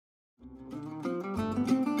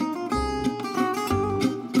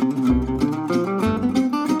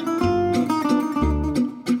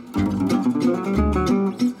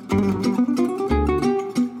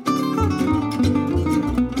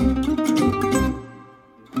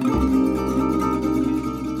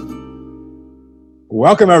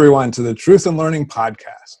Welcome, everyone, to the Truth in Learning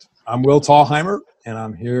podcast. I'm Will Tallheimer, and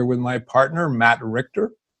I'm here with my partner, Matt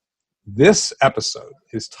Richter. This episode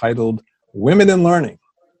is titled Women in Learning,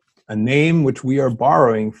 a name which we are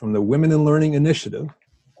borrowing from the Women in Learning Initiative,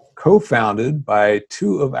 co-founded by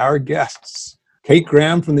two of our guests, Kate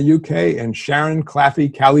Graham from the UK and Sharon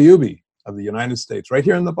Claffey-Calliope of the United States, right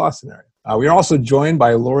here in the Boston area. We are also joined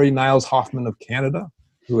by Laurie Niles-Hoffman of Canada,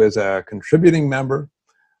 who is a contributing member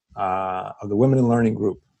of the Women in Learning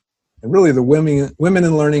group, and really the Women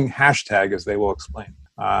in Learning hashtag, as they will explain.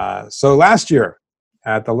 So last year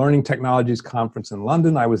at the Learning Technologies Conference in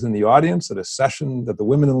London, I was in the audience at a session that the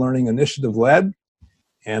Women in Learning Initiative led,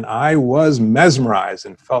 and I was mesmerized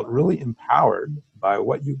and felt really empowered by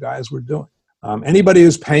what you guys were doing. Anybody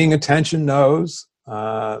who's paying attention knows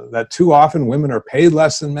that too often women are paid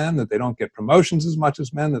less than men, that they don't get promotions as much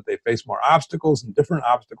as men, that they face more obstacles and different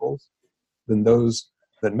obstacles than those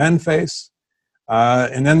that men face.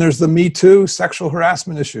 And then there's the Me Too sexual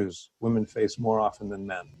harassment issues women face more often than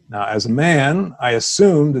men. Now, as a man, I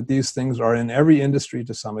assume that these things are in every industry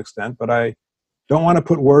to some extent, but I don't want to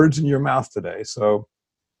put words in your mouth today. So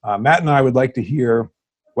Matt and I would like to hear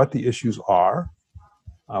what the issues are,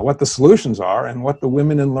 what the solutions are, and what the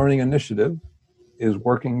Women in Learning Initiative is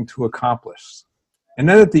working to accomplish. And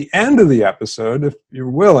then at the end of the episode, if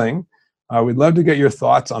you're willing, we'd love to get your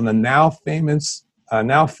thoughts on the now famous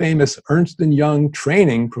Ernst & Young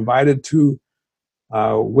training provided to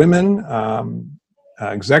women,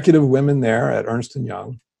 executive women there at Ernst &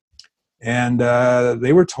 Young. And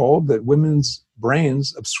they were told that women's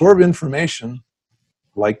brains absorb information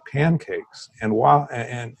like pancakes, and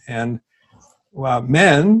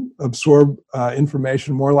men absorb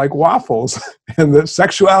information more like waffles, and that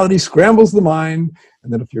sexuality scrambles the mind,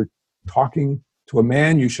 and that if you're talking to a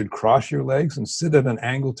man, you should cross your legs and sit at an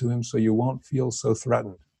angle to him so you won't feel so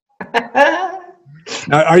threatened.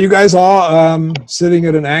 Now, are you guys all sitting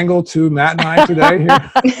at an angle to Matt and I today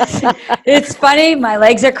here? It's funny, my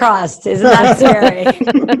legs are crossed. Isn't that scary?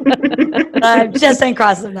 I'm just ain't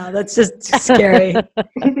cross them now. That's just scary.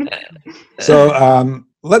 So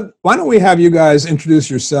why don't we have you guys introduce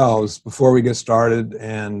yourselves before we get started,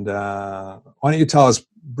 and why don't you tell us,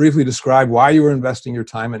 briefly describe why you were investing your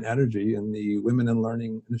time and energy in the Women in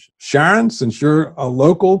Learning Initiative. Sharon, since you're a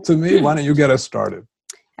local to me, why don't you get us started?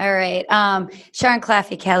 All right. Sharon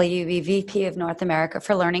Claffey-Calliope, VP of North America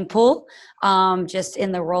for Learning Pool. Just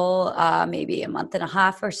in the role maybe a month and a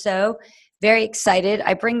half or so. Very excited.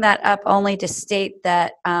 I bring that up only to state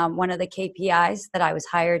that one of the KPIs that I was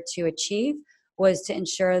hired to achieve was to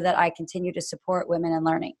ensure that I continue to support women in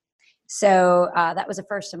learning. So that was a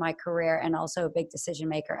first in my career, and also a big decision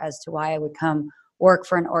maker as to why I would come work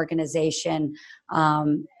for an organization,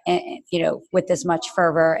 with this much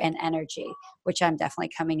fervor and energy, which I'm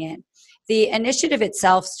definitely coming in. The initiative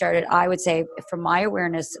itself started, I would say, from my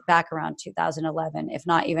awareness, back around 2011, if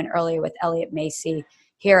not even earlier, with Elliot Macy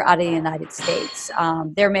here out of the United States.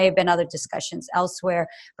 There may have been other discussions elsewhere,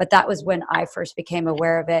 but that was when I first became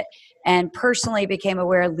aware of it, and personally became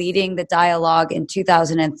aware leading the dialogue in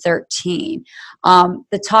 2013.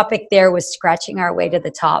 The topic there was scratching our way to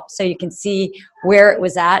the top. So you can see where it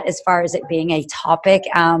was at as far as it being a topic.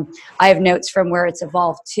 I have notes from where it's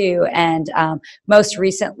evolved to. And most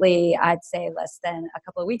recently, I'd say less than a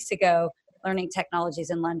couple of weeks ago, Learning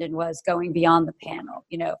Technologies in London was going beyond the panel,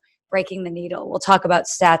 breaking the needle. We'll talk about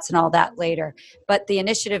stats and all that later. But the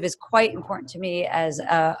initiative is quite important to me as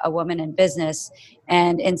a woman in business,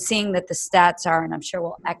 and in seeing that the stats are, and I'm sure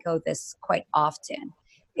we'll echo this quite often,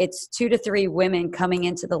 it's 2 to 3 women coming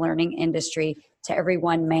into the learning industry to every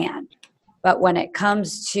 1 man. But when it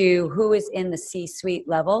comes to who is in the C-suite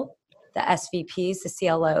level, the SVPs, the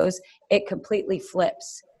CLOs, it completely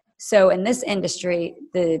flips. So in this industry,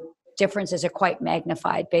 the differences are quite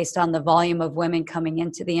magnified based on the volume of women coming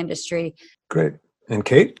into the industry. Great. And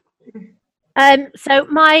Kate? So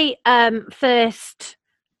my first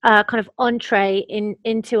kind of entree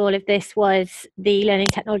into all of this was the Learning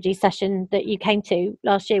Technology session that you came to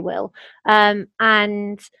last year, Will.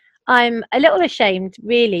 And I'm a little ashamed,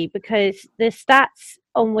 really, because the stats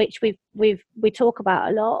on which we talk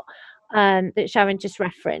about a lot, that Sharon just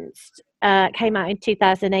referenced, came out in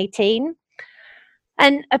 2018.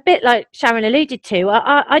 And a bit like Sharon alluded to,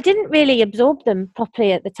 I didn't really absorb them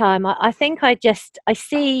properly at the time. I think I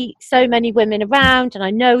see so many women around, and I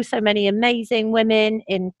know so many amazing women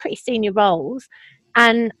in pretty senior roles.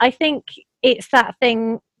 And I think it's that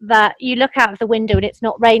thing that you look out of the window and it's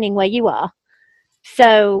not raining where you are.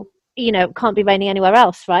 So, it can't be raining anywhere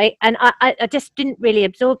else, right? And I just didn't really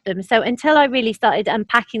absorb them. So until I really started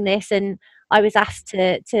unpacking this and I was asked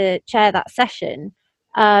to chair that session,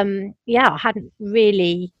 I hadn't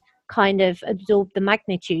really kind of absorbed the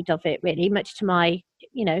magnitude of it really, much to my,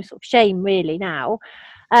 sort of shame really now.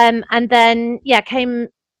 And then, came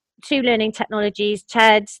to Learning Technologies,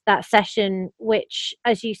 chaired that session, which,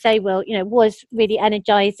 as you say, Will, was really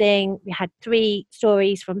energizing. We had 3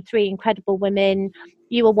 stories from 3 incredible women.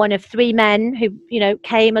 You were one of 3 men who,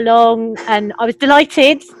 came along, and I was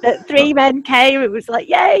delighted that 3 men came. It was like,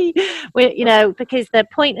 yay, because the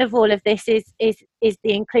point of all of this is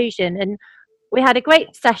the inclusion. And we had a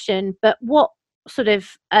great session, but what sort of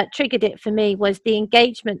triggered it for me was the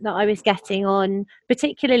engagement that I was getting on,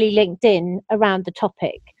 particularly LinkedIn, around the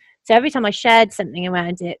topic. So every time I shared something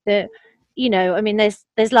around it,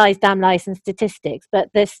 there's lies, damn lies, and statistics, but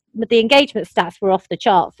the engagement stats were off the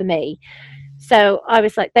chart for me. So I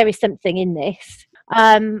was like, there is something in this.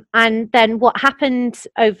 And then what happened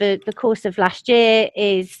over the course of last year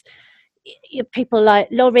is people like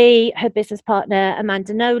Laurie, her business partner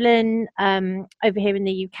Amanda Nolan, over here in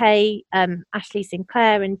the UK, Ashley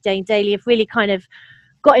Sinclair and Jane Daly have really kind of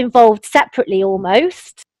got involved separately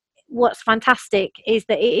almost. What's fantastic is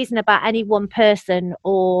that it isn't about any one person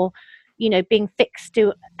or being fixed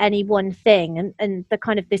to any one thing, and the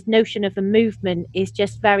kind of this notion of a movement is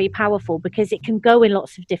just very powerful because it can go in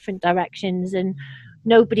lots of different directions, and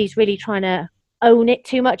nobody's really trying to own it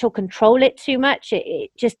too much or control it too much. It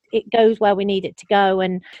goes where we need it to go.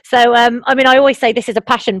 And so I always say this is a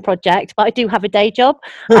passion project, but I do have a day job.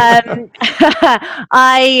 I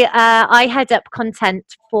head up content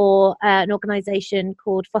for an organization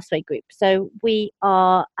called Fosway Group. So we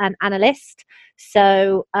are an analyst.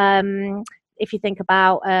 So if you think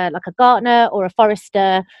about like a Gartner or a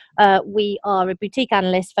Forrester, we are a boutique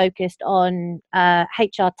analyst focused on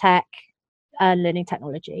HR tech and learning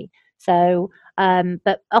technology. So,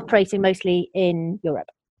 but operating mostly in Europe.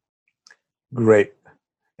 Great.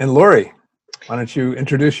 And Laurie, why don't you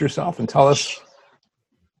introduce yourself and tell us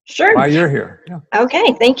why you're here? Yeah.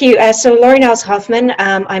 Okay, thank you. So Laurie Niles Hoffman,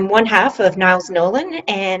 I'm one half of Niles Nolan,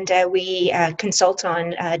 and we consult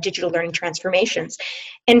on digital learning transformations.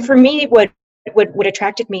 And for me, what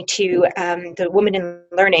attracted me to the Women in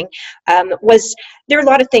Learning was there are a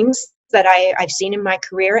lot of things that I've seen in my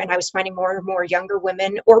career, and I was finding more and more younger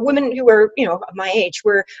women or women who were, of my age,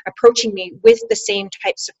 were approaching me with the same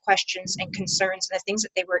types of questions and concerns and the things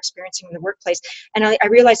that they were experiencing in the workplace. And I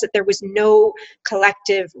realized that there was no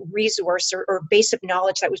collective resource or base of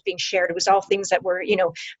knowledge that was being shared. It was all things that were,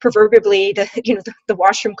 proverbially the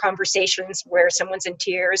washroom conversations where someone's in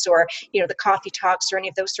tears, or, the coffee talks, or any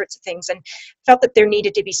of those sorts of things, and felt that there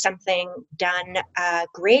needed to be something done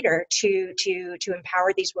greater to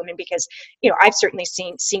empower these women, because I've certainly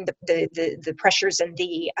seen the pressures and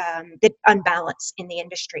the unbalance in the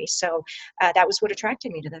industry. So that was what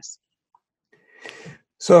attracted me to this.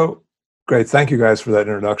 So great, thank you guys for that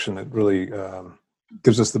introduction. It really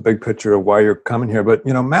gives us the big picture of why you're coming here. But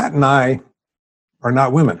Matt and I are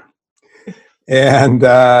not women, and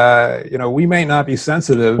we may not be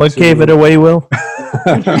sensitive. What gave it away, Will?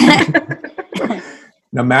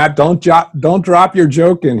 Now, Matt, don't drop your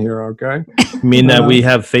joke in here, okay? You mean that we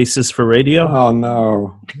have faces for radio? Oh,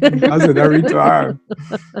 no. Does it every time.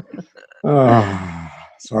 Oh,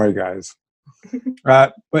 sorry, guys.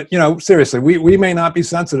 But, seriously, we may not be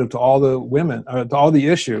sensitive to all the women, to all the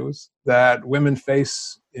issues that women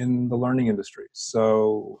face in the learning industry.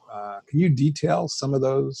 So can you detail some of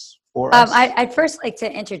those for us? I'd first like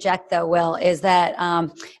to interject, though, Will, is that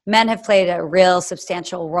men have played a real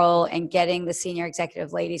substantial role in getting the senior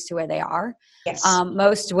executive ladies to where they are. Yes.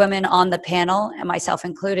 Most women on the panel, and myself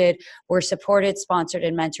included, were supported, sponsored,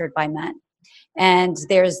 and mentored by men. And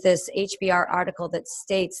there's this HBR article that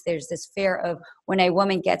states there's this fear of when a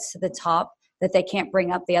woman gets to the top that they can't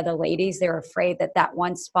bring up the other ladies. They're afraid that that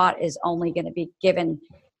one spot is only going to be given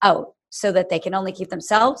out so that they can only keep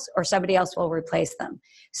themselves or somebody else will replace them.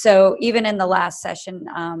 So even in the last session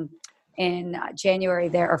in January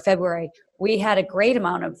or February, we had a great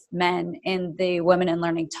amount of men in the Women in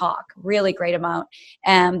Learning talk, really great amount.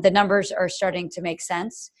 And the numbers are starting to make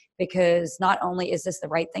sense, because not only is this the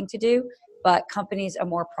right thing to do, but companies are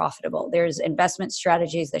more profitable. There's investment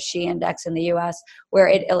strategies, the SHE Index in the US, where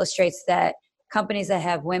it illustrates that companies that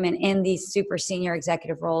have women in these super senior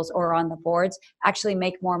executive roles or on the boards actually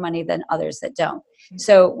make more money than others that don't. Mm-hmm.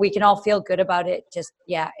 So we can all feel good about it. Just,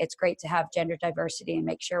 it's great to have gender diversity and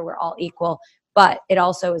make sure we're all equal, but it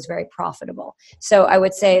also is very profitable. So I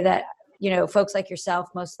would say that, folks like yourself,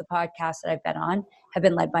 most of the podcasts that I've been on have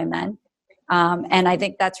been led by men. And I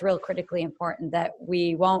think that's real critically important, that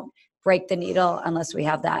we won't break the needle unless we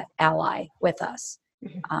have that ally with us.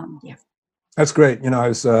 Yeah. That's great.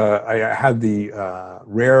 I had the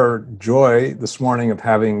rare joy this morning of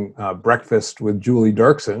having breakfast with Julie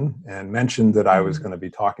Dirksen and mentioned that I was going to be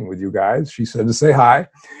talking with you guys. She said to say hi.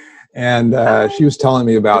 And she was telling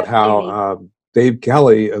me about how Dave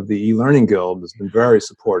Kelly of the E-Learning Guild has been very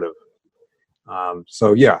supportive.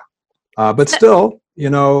 But still,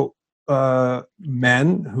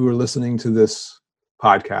 men who are listening to this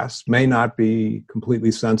podcast may not be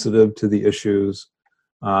completely sensitive to the issues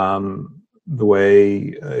the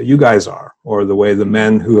way you guys are, or the way the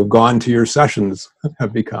men who have gone to your sessions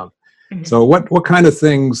have become. Mm-hmm. So what kind of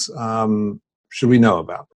things should we know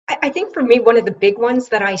about? I think for me, one of the big ones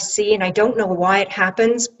that I see, and I don't know why it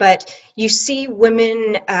happens, but you see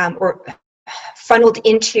women or funneled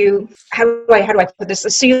into, how do I put this?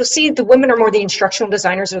 So you'll see the women are more the instructional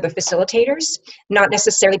designers or the facilitators, not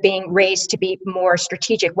necessarily being raised to be more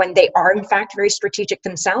strategic when they are in fact very strategic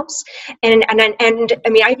themselves. And I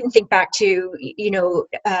mean, I even think back to,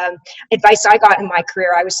 advice I got in my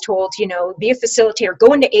career. I was told, be a facilitator,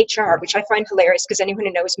 go into HR, which I find hilarious because anyone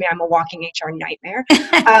who knows me, I'm a walking HR nightmare.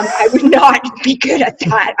 I would not be good at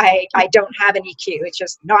that. I don't have an EQ. It's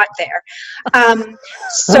just not there.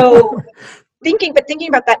 Thinking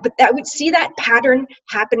about that, but I would see that pattern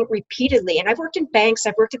happen repeatedly. And I've worked in banks,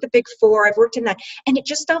 I've worked at the Big Four, I've worked in that. And it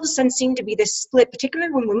just all of a sudden seemed to be this split,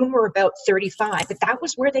 particularly when women were about 35, but that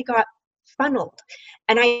was where they got funneled.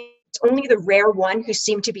 And it's only the rare one who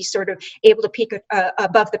seemed to be sort of able to peek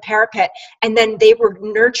above the parapet. And then they were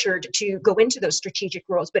nurtured to go into those strategic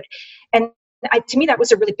roles. To me, that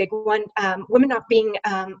was a really big one. Women not being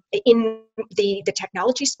in the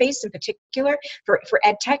technology space in particular for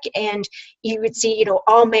ed tech, and you would see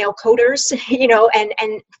all male coders,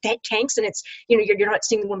 and tanks, and it's you're not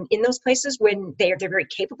seeing the women in those places when they're very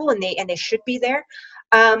capable and they should be there.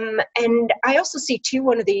 And I also see too,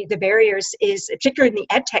 one of the barriers is particularly in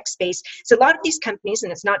the ed tech space. So a lot of these companies,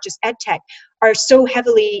 and it's not just ed tech, are so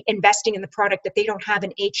heavily investing in the product that they don't have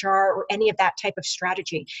an HR or any of that type of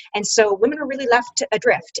strategy. And so women are really left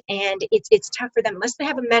adrift, and it's tough for them unless they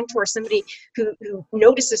have a mentor, somebody who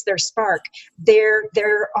notices their spark. They're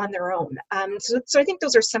on their own. So I think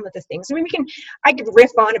those are some of the things. I mean, I could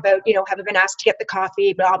riff on about have I been asked to get the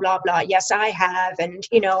coffee, blah blah blah. Yes, I have, and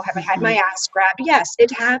have I had my ass grabbed? Yes,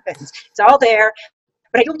 it happens. It's all there.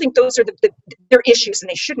 But I don't think those are they're issues, and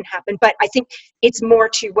they shouldn't happen. But I think it's more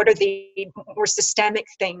to what are the more systemic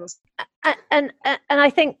things. And I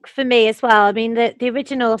think for me as well, I mean, the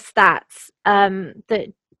original stats that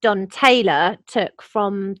Don Taylor took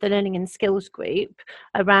from the Learning and Skills Group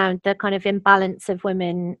around the kind of imbalance of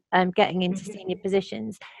women getting into senior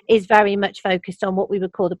positions is very much focused on what we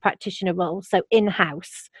would call the practitioner role, so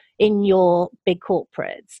in-house in your big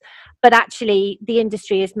corporates. But actually, the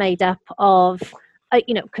industry is made up of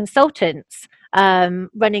consultants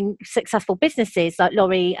running successful businesses like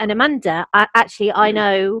Laurie and Amanda. I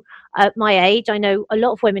know at my age, I know a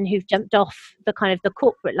lot of women who've jumped off the kind of the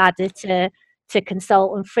corporate ladder to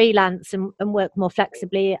consult and freelance and work more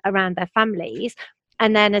flexibly around their families.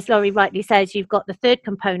 And then, as Laurie rightly says, you've got the third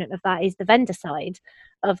component of that is the vendor side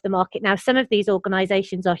of the market. Now, some of these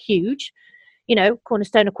organizations are huge.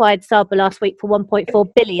 Cornerstone acquired Saba last week for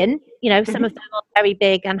 1.4 billion. Some of them are very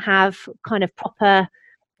big and have kind of proper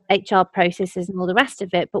HR processes and all the rest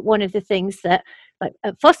of it. But one of the things that, like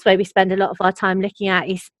at Fosway, we spend a lot of our time looking at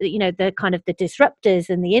is, the kind of the disruptors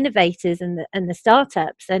and the innovators and the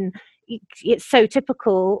startups. And it's so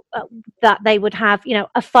typical that they would have,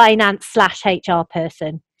 a finance/HR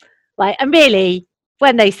person, right? And really,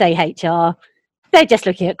 when they say HR, they're just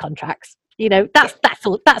looking at contracts.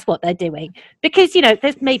 That's what they're doing, because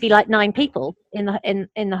there's maybe like 9 people in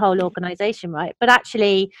the whole organization, right? But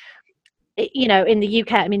actually, in the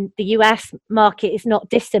UK, I mean, the US market is not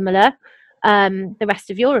dissimilar. The rest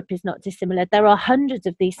of Europe is not dissimilar. There are hundreds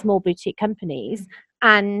of these small boutique companies,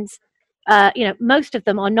 and most of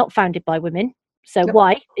them are not founded by women. So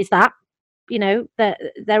why is that?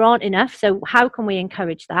 There aren't enough. So how can we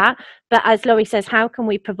encourage that? But as Laurie says, how can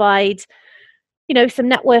we provide some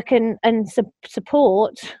network and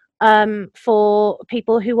support for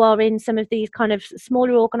people who are in some of these kind of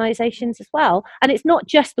smaller organizations as well? And it's not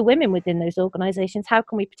just the women within those organizations. How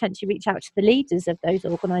can we potentially reach out to the leaders of those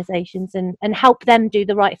organizations and help them do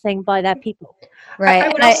the right thing by their people? Right. I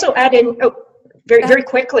would also add in very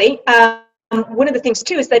quickly, one of the things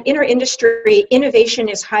too is that in our industry, innovation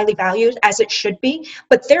is highly valued, as it should be,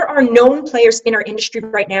 but there are known players in our industry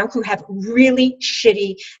right now who have really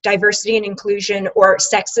shitty diversity and inclusion or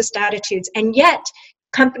sexist attitudes, and yet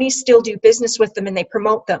companies still do business with them and they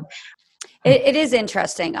promote them. It is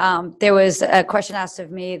interesting. There was a question asked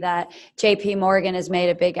of me that JP Morgan has made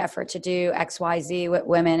a big effort to do XYZ with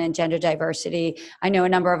women and gender diversity. I know a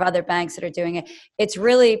number of other banks that are doing it. It's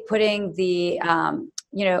really putting the,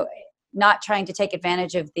 not trying to take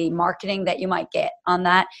advantage of the marketing that you might get on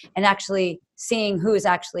that and actually seeing who is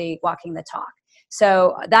actually walking the talk.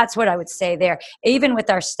 So that's what I would say there. Even with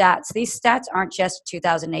our stats, these stats aren't just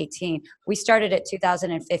 2018. We started at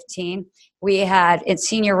 2015. We had in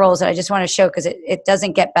senior roles that I just want to show because it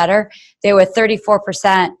doesn't get better. There were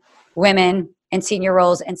 34% women in senior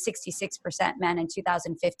roles and 66% men in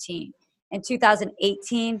 2015. In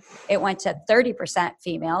 2018, it went to 30%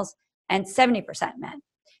 females and 70% men.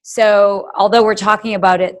 So although we're talking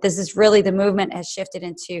about it, this is really the movement has shifted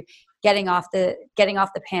into getting off the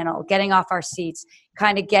panel, getting off our seats,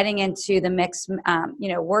 kind of getting into the mix,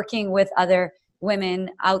 working with other women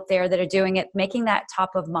out there that are doing it, making that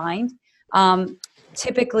top of mind.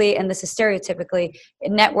 Typically, and this is stereotypically,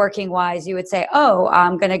 networking wise, you would say, oh,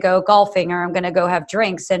 I'm going to go golfing or I'm going to go have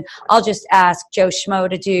drinks and I'll just ask Joe Schmo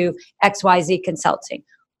to do XYZ consulting.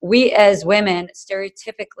 We as women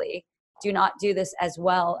stereotypically do not do this as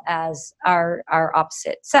well as our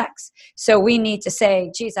opposite sex. So we need to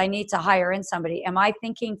say, geez, I need to hire in somebody. Am I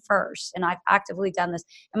thinking first? And I've actively done this.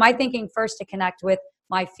 Am I thinking first to connect with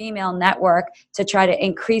my female network to try to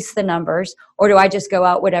increase the numbers, or do I just go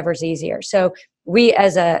out whatever's easier? So we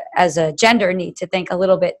as a gender need to think a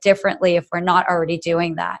little bit differently if we're not already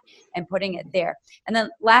doing that and putting it there. And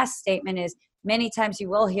then last statement is, many times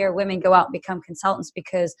you will hear women go out and become consultants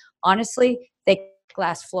because honestly, they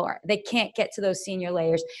glass floor. They can't get to those senior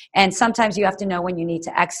layers. And sometimes you have to know when you need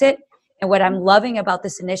to exit. And what I'm loving about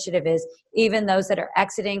this initiative is even those that are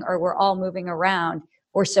exiting or we're all moving around,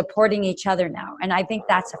 we're supporting each other now. And I think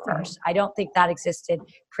that's a first. I don't think that existed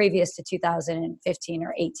previous to 2015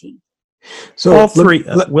 or 18. So all three,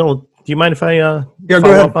 Will, do you mind if I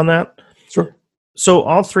follow up on that? Sure. So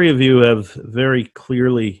all three of you have very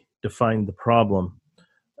clearly defined the problem.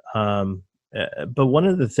 But one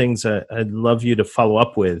of the things I'd love you to follow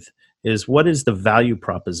up with is, what is the value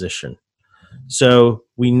proposition? So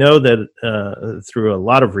we know that through a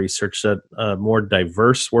lot of research that a more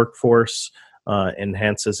diverse workforce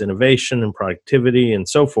enhances innovation and productivity and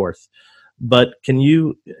so forth. But can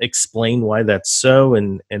you explain why that's so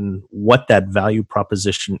and what that value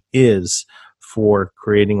proposition is for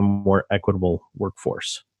creating a more equitable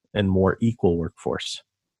workforce and more equal workforce?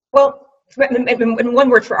 Well, in one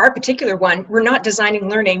word for our particular one, we're not designing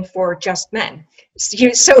learning for just men.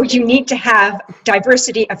 So you need to have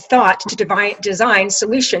diversity of thought to design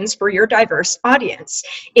solutions for your diverse audience.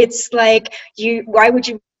 It's like, why would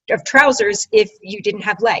you have trousers if you didn't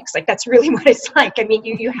have legs? Like, that's really what it's like. I mean,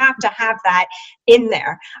 you have to have that in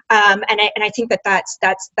there. And I think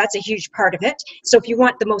that's a huge part of it. So if you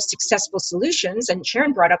want the most successful solutions, and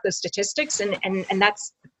Sharon brought up those statistics, and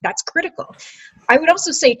that's critical. I would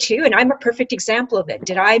also say too, and I'm a perfect example of it.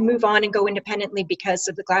 Did I move on and go independent because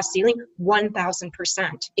of the glass ceiling?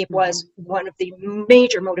 1,000%. It was one of the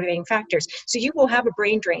major motivating factors. So you will have a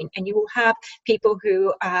brain drain, and you will have people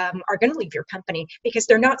who are going to leave your company because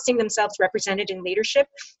they're not seeing themselves represented in leadership,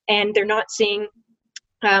 and they're not seeing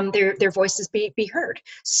their voices be heard.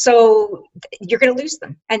 So you're going to lose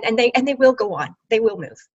them, and they will go on. They will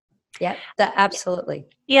move. Yeah, absolutely.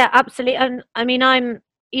 Yeah, absolutely. And I mean,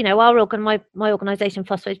 my organization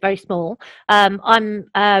FOSFO is very small. I'm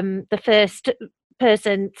the first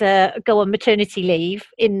person to go on maternity leave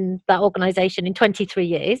in that organization in 23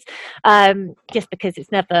 years, just because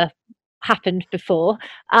it's never happened before.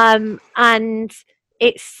 And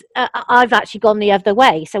it's I've actually gone the other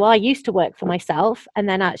way. So I used to work for myself and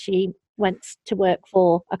then actually went to work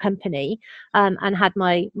for a company and had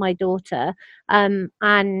my daughter.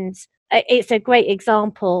 And it's a great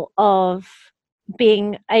example of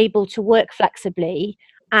being able to work flexibly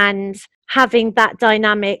and having that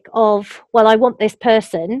dynamic of, well, I want this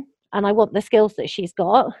person and I want the skills that she's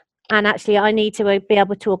got, and actually I need to be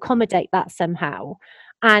able to accommodate that somehow.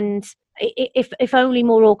 And if only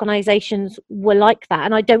more organizations were like that,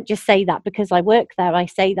 and I don't just say that because I work there, I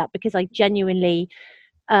say that because I genuinely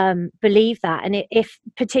believe that. And if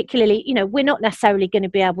particularly, we're not necessarily going to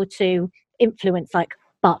be able to influence like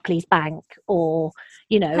Barclays Bank or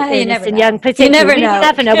Ernst and Young particularly. You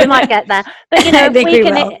never know. We might get there,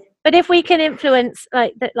 but if we can influence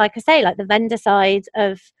like I say, like the vendor side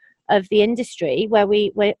of the industry, where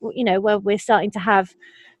we're starting to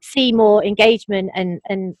see more engagement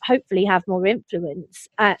and hopefully have more influence,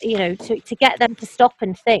 to get them to stop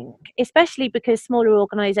and think, especially because smaller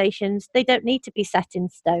organizations, they don't need to be set in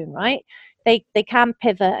stone, right? They can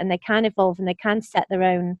pivot and they can evolve and they can set their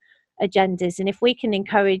own agendas. And if we can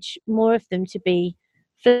encourage more of them to be,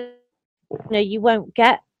 they won't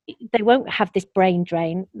have this brain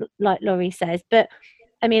drain, like Laurie says. But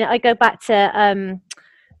I mean, I go back to,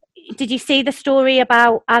 did you see the story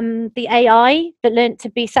about the AI that learned to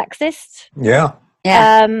be sexist? Yeah.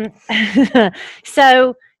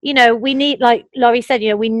 So, we need, like Laurie said,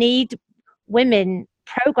 we need women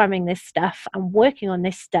programming this stuff and working on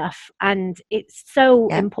this stuff, and it's so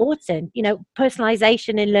important.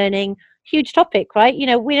 Personalization in learning, huge topic, right?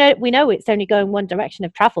 We know it's only going one direction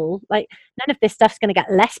of travel. Like, none of this stuff's going to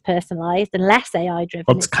get less personalized and less AI driven.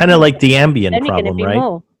 Well, it's kind of like the Ambien problem, right?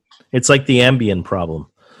 More. It's like the Ambien problem.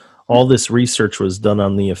 All this research was done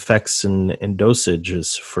on the effects and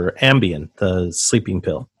dosages for Ambien, the sleeping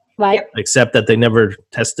pill. Right. Except that they never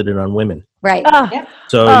tested it on women. Right.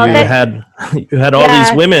 So you had all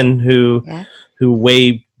these women who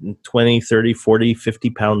weigh 20, 30, 40, 50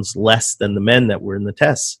 pounds less than the men that were in the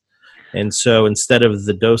tests. And so instead of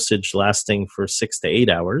the dosage lasting for 6 to 8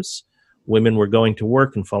 hours, women were going to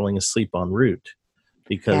work and falling asleep en route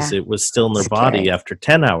because it was still in their body after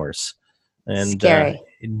 10 hours. And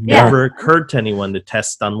it never occurred to anyone to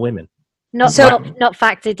test on women. Not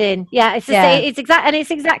factored in. Yeah, it's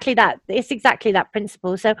exactly that. It's exactly that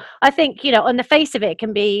principle. So I think, on the face of it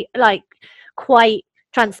can be like quite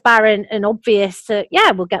transparent and obvious that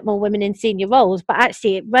we'll get more women in senior roles, but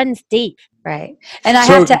actually it runs deep. Right. And I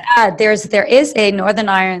have to add, there is a Northern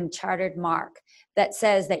Ireland chartered mark that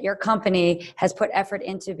says that your company has put effort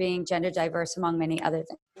into being gender diverse, among many other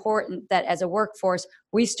things. Important that as a workforce,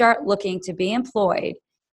 we start looking to be employed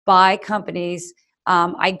by companies.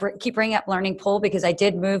 I keep bringing up Learning Pool because I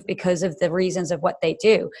did move because of the reasons of what they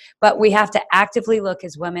do. But we have to actively look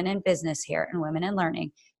as women in business here and women in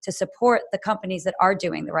learning to support the companies that are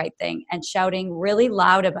doing the right thing and shouting really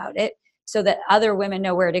loud about it so that other women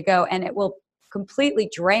know where to go. And it will completely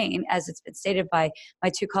drain, as it's been stated by my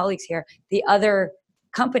two colleagues here, the other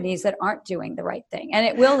companies that aren't doing the right thing. And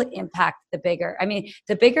it will impact the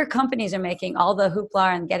bigger companies are making all the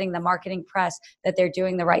hoopla and getting the marketing press that they're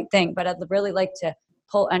doing the right thing. But I'd really like to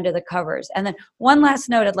pull under the covers. And then one last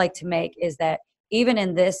note I'd like to make is that even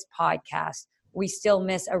in this podcast, we still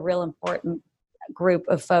miss a real important group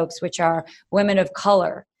of folks, which are women of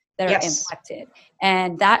color that are impacted.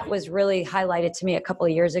 And that was really highlighted to me a couple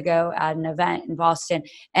of years ago at an event in Boston.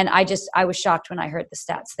 And I was shocked when I heard the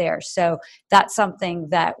stats there. So that's something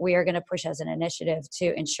that we are going to push as an initiative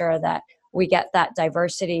to ensure that we get that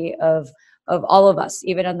diversity of all of us,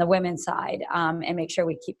 even on the women's side, and make sure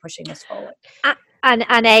we keep pushing this forward.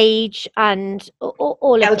 And age and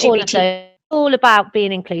all LGBT. All about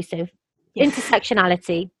being inclusive,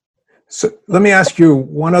 intersectionality. So let me ask you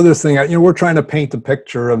one other thing. We're trying to paint the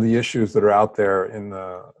picture of the issues that are out there in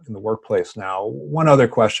the workplace now. One other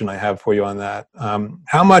question I have for you on that.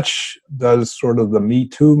 How much does sort of the Me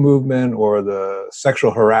Too movement or the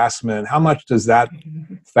sexual harassment, how much does that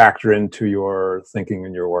factor into your thinking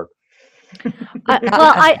and your work?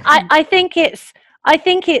 I think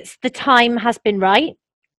it's the time has been right.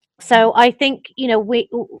 So I think,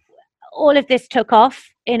 all of this took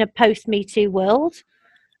off in a post-Me Too world.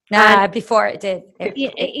 Before it did.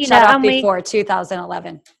 It shut off before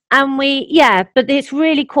 2011. And but it's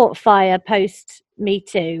really caught fire post Me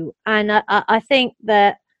Too. And I think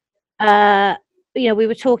that, we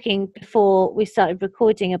were talking before we started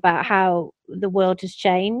recording about how the world has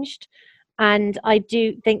changed. And I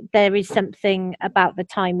do think there is something about the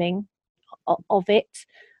timing of it.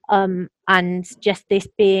 And just this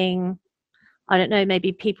being, I don't know,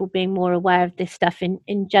 maybe people being more aware of this stuff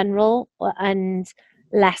in general and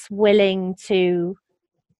less willing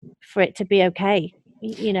for it to be okay,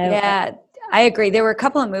 Yeah, I agree. There were a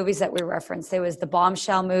couple of movies that we referenced. There was the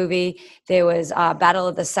Bombshell movie. There was Battle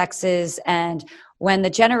of the Sexes. And when the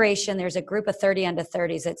generation, there's a group of 30 under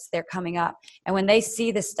 30s, they're coming up. And when they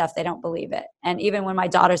see this stuff, they don't believe it. And even when my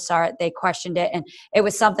daughter saw it, they questioned it. And it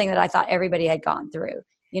was something that I thought everybody had gone through.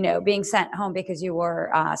 Being sent home because you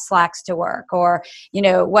wore slacks to work, or,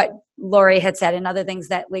 what Laurie had said and other things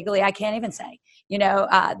that legally I can't even say.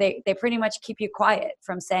 They pretty much keep you quiet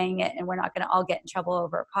from saying it, and we're not going to all get in trouble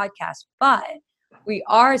over a podcast. But we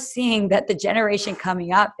are seeing that the generation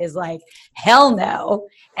coming up is like, hell no.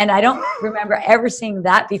 And I don't remember ever seeing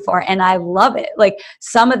that before. And I love it. Like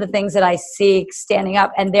some of the things that I see standing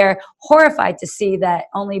up, and they're horrified to see that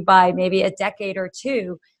only by maybe a decade or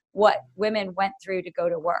two, what women went through to go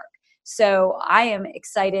to work. So I am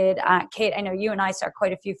excited. Kate, I know you and I saw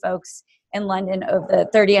quite a few folks in London of the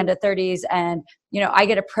 30 under 30s. And, I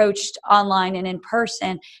get approached online and in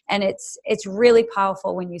person. And it's really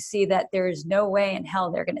powerful when you see that there's no way in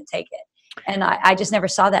hell they're going to take it. And I just never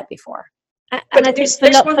saw that before. And I think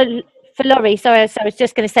for Laurie, sorry, so I was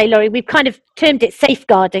just going to say, Laurie, we've kind of termed it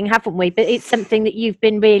safeguarding, haven't we? But it's something that you've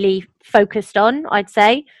been really focused on, I'd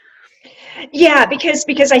say. Yeah,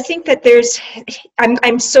 because I think that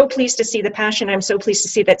I'm so pleased to see the passion. I'm so pleased to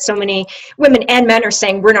see that so many women and men are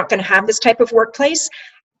saying we're not going to have this type of workplace.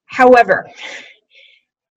 However,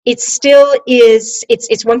 it still is,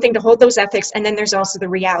 it's one thing to hold those ethics, and then there's also the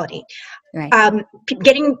reality. Right.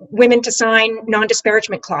 Getting women to sign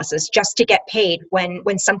non-disparagement clauses just to get paid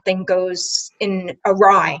when something goes in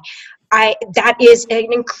awry. That is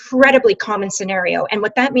an incredibly common scenario. And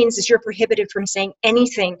what that means is you're prohibited from saying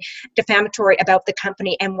anything defamatory about the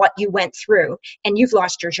company and what you went through, and you've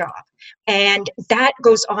lost your job. And that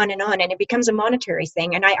goes on, and it becomes a monetary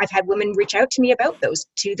thing. And I've had women reach out to me about those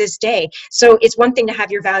to this day. So it's one thing to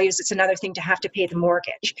have your values. It's another thing to have to pay the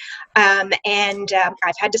mortgage. I've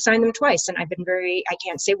had to sign them twice, and I've been I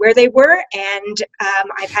can't say where they were, and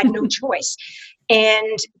I've had no choice.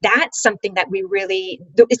 And that's something that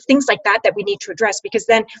it's things like that we need to address, because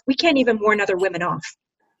then we can't even warn other women off,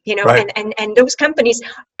 right. and those companies,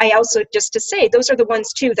 I also, just to say, those are the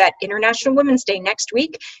ones too, that International Women's Day next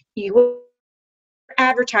week, you will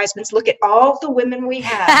advertisements, look at all the women we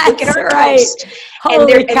have, look at our post, and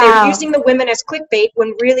they're using the women as clickbait,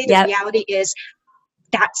 when really the reality is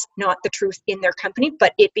that's not the truth in their company,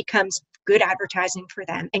 but it becomes good advertising for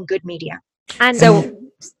them and good media. And so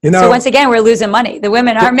once again, we're losing money. The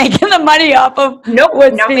women aren't making the money off of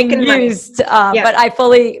what's not being used. But I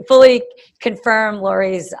fully confirm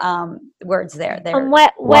Laurie's words there. And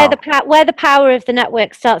where the power of the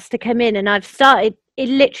network starts to come in, and I've started it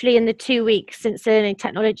literally in the 2 weeks since Learning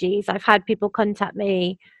Technologies. I've had people contact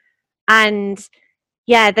me, and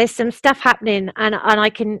there's some stuff happening, and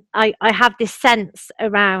I have this sense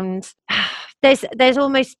around. There's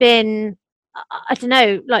almost been, I don't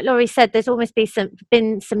know, like Laurie said, there's almost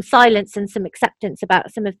been some silence and some acceptance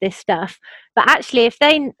about some of this stuff. But actually,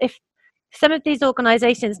 if some of these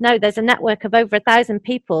organizations know there's a network of over 1,000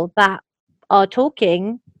 people that are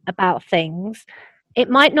talking about things, it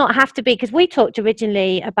might not have to be, because we talked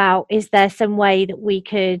originally about, is there some way that we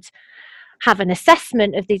could have an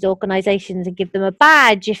assessment of these organizations and give them a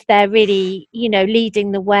badge if they're really,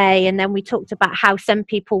 leading the way. And then we talked about how some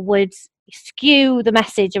people would skew the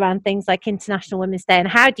message around things like International Women's Day, and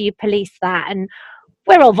how do you police that? And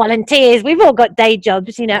we're all volunteers, we've all got day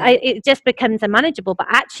jobs, it just becomes unmanageable. But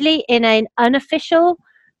actually, in an unofficial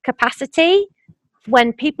capacity,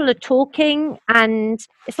 when people are talking, and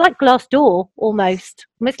it's like Glassdoor, almost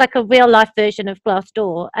like a real life version of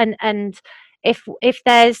Glassdoor, and if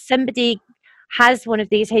there's somebody has one of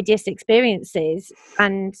these hideous experiences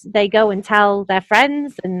and they go and tell their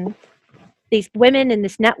friends and these women in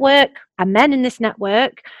this network and men in this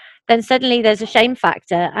network, then suddenly there's a shame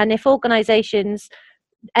factor. And if organizations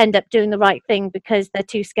end up doing the right thing because they're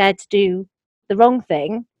too scared to do the wrong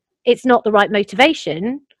thing, it's not the right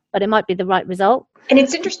motivation, but it might be the right result. And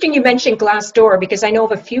it's interesting you mentioned Glassdoor, because I know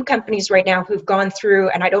of a few companies right now who've gone through,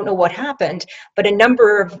 and I don't know what happened, but a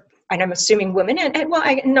number of, and I'm assuming women,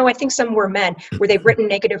 I think some were men, where they've written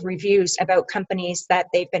negative reviews about companies that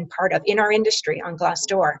they've been part of in our industry on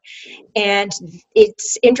Glassdoor. And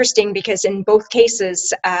it's interesting because in both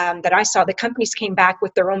cases that I saw, the companies came back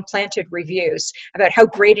with their own planted reviews about how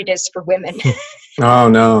great it is for women. Oh,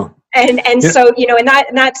 no. And so, and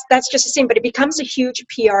that's just the same, but it becomes a huge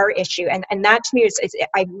PR issue. And that to me is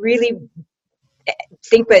I really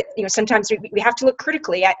think that, sometimes we have to look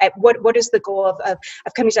critically at what is the goal of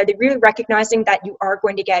companies. Are they really recognizing that you are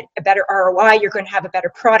going to get a better ROI, you're going to have a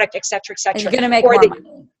better product, et cetera, et cetera. And you're going to make more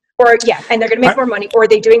money. And they're going to make more money, or are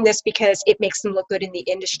they doing this because it makes them look good in the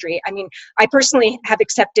industry? I mean, I personally have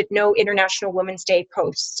accepted no International Women's Day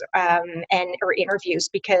posts or interviews,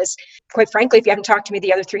 because, quite frankly, if you haven't talked to me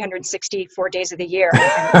the other 364 days of the year,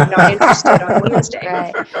 I'm not interested on Women's Day.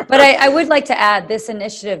 Right. But I would like to add, this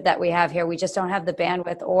initiative that we have here, we just don't have the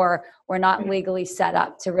bandwidth, or we're not legally set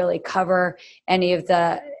up to really cover any of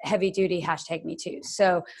the heavy-duty #MeToo.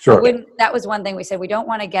 So that was one thing we said. We don't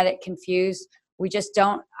want to get it confused. We just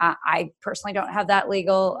don't, I personally don't have that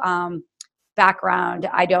legal background.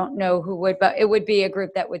 I don't know who would, but it would be a group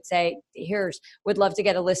that would say, would love to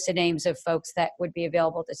get a list of names of folks that would be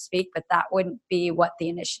available to speak, but that wouldn't be what the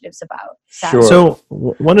initiative's about. Sure. So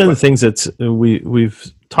one of the things that's,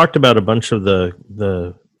 we've talked about a bunch of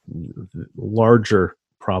the larger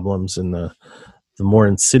problems and the more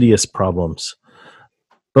insidious problems,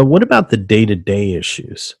 but what about the day-to-day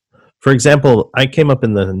issues? For example, I came up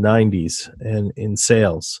in the 90s and in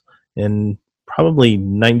sales, and probably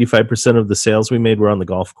 95% of the sales we made were on the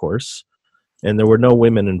golf course, and there were no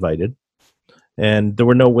women invited, and there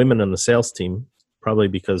were no women on the sales team. probably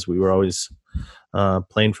because we were always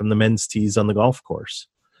playing from the men's tees on the golf course.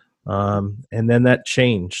 And then that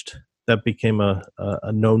changed. That became a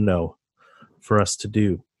no-no for us to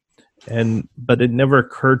do. But it never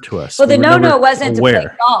occurred to us. Well, the no-no wasn't to play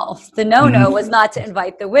golf. The no-no Mhm. was not to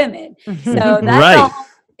invite the women. So that's Right. all.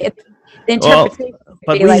 The interpretation.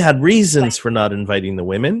 But we had reasons for not inviting the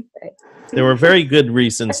women. Right. There were very good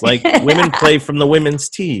reasons, like women play from the women's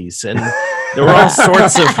tees, and there were all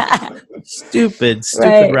sorts of stupid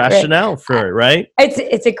rationale for it, right?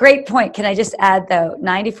 It's a great point. Can I just add, though,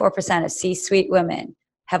 94% of C-suite women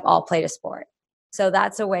have all played a sport. So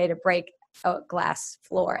that's a way to break a glass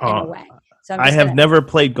floor in a way. So I have never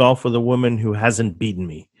played golf with a woman who hasn't beaten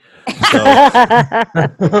me.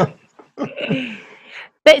 So.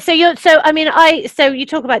 But so you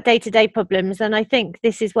talk about day-to-day problems, and I think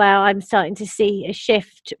this is where I'm starting to see a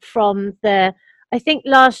shift from I think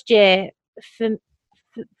last year for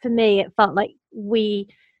me it felt like we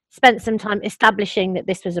spent some time establishing that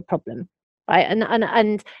this was a problem, right?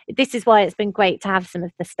 And this is why it's been great to have some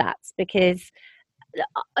of the stats, because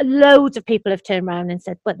loads of people have turned around and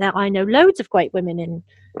said, but now I know loads of great women in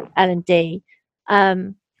L&D.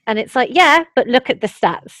 And it's like, yeah, but look at the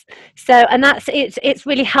stats. So, and it's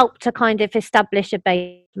really helped to kind of establish a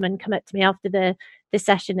base. And come up to me after the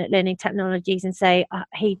session at Learning Technologies and say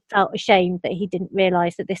he felt ashamed that he didn't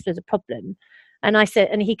realise that this was a problem. And I said,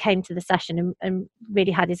 and he came to the session and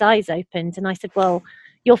really had his eyes opened. And I said, well,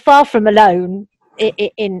 you're far from alone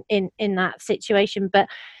in that situation. But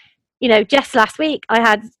you know, just last week I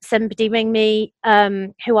had somebody ring me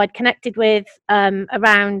who I'd connected with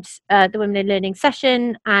around the Women in Learning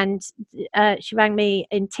session, and she rang me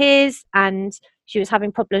in tears, and she was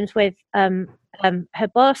having problems with her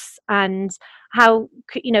boss, and how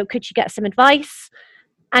could she get some advice?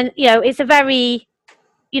 And it's a very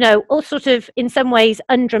all sort of, in some ways,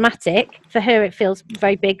 undramatic. For her it feels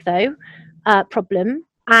very big though, problem.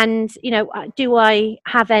 And do I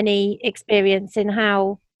have any experience in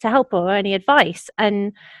how to help her or any advice?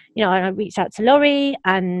 And I reached out to Laurie,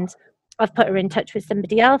 and I've put her in touch with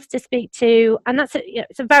somebody else to speak to, and that's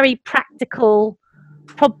it's a very practical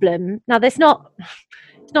problem. Now it's not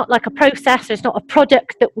like a process, or it's not a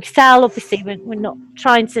product that we sell. Obviously we're not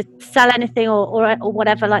trying to sell anything or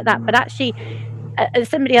whatever like that, but actually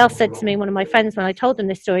somebody else said to me, one of my friends, when I told them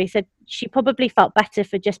this story, said she probably felt better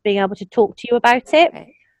for just being able to talk to you about it.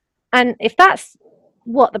 Right. And if that's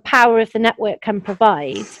what the power of the network can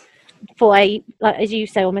provide for as you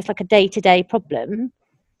say, almost like a day-to-day problem,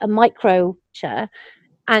 a microture,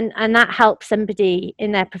 and that helps somebody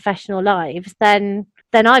in their professional lives, then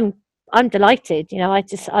I'm delighted.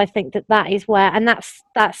 I think that is where, and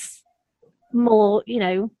that's more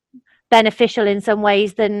beneficial in some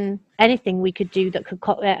ways than anything we could do that could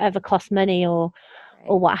ever cost money or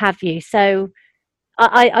what have you. So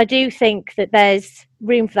I do think that there's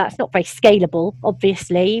room for that. It's not very scalable,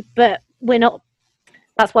 obviously, but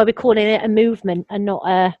that's why we're calling it a movement and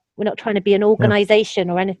we're not trying to be an organization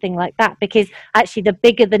or anything like that, because actually the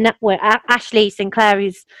bigger the network, Ashley Sinclair,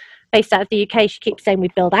 who's based out of the UK, she keeps saying we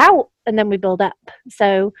build out and then we build up.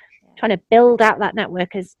 So trying to build out that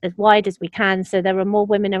network as wide as we can, so there are more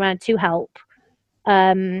women around to help.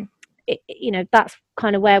 That's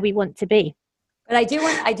kind of where we want to be. But I do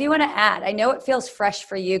want to add, I know it feels fresh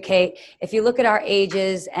for you, Kate. If you look at our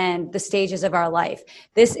ages and the stages of our life,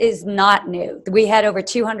 this is not new. We had over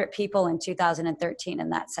 200 people in 2013 in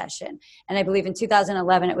that session. And I believe in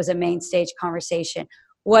 2011, it was a main stage conversation.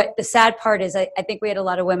 What the sad part is, I think we had a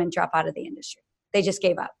lot of women drop out of the industry. They just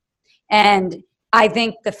gave up. And I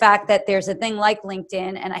think the fact that there's a thing like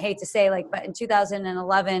LinkedIn, and I hate to say but in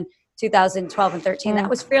 2011, 2012 and 13, that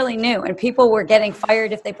was fairly new, and people were getting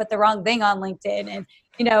fired if they put the wrong thing on LinkedIn, and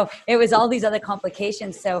it was all these other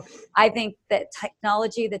complications. So I think that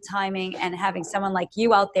technology, the timing, and having someone like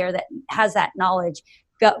you out there that has that knowledge,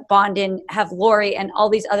 Bondin, have Laurie and all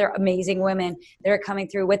these other amazing women that are coming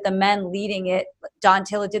through with the men leading it. Don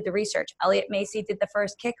Tilla did the research. Elliot Macy did the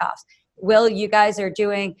first kickoffs. Will, you guys are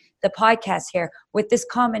doing the podcast here. With this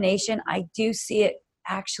combination, I do see it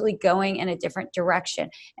actually going in a different direction.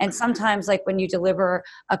 And sometimes, like when you deliver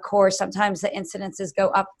a course, sometimes the incidences go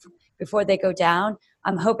up before they go down.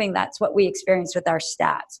 I'm hoping that's what we experience with our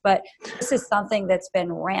stats. But this is something that's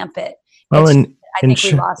been rampant. Well, I think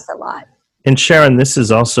we lost a lot. And Sharon, this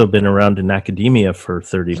has also been around in academia for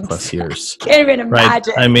 30 plus years. Can't even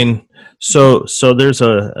imagine. Right? I mean, so there's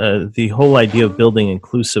the whole idea of building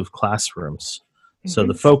inclusive classrooms. So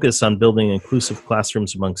the focus on building inclusive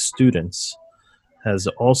classrooms among students has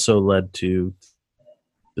also led to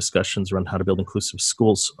discussions around how to build inclusive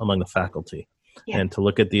schools among the faculty. and to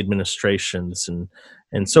look at the administrations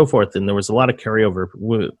and so forth. And there was a lot of carryover.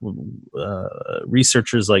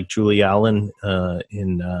 Researchers like Julie Allen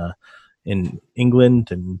in England,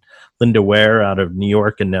 and Linda Ware out of New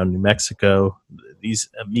York and now New Mexico. These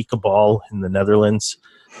Mika Ball in the Netherlands.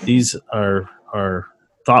 These are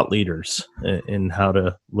thought leaders in how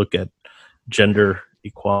to look at gender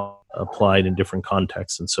equality applied in different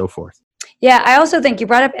contexts and so forth. Yeah, I also think you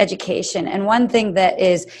brought up education. And one thing that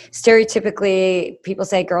is stereotypically, people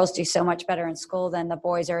say girls do so much better in school than the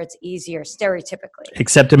boys, or it's easier stereotypically.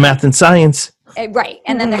 Except in math and science. Right.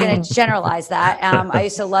 And then they're going to generalize that. I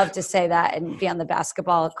used to love to say that and be on the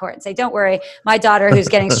basketball court and say, don't worry, my daughter who's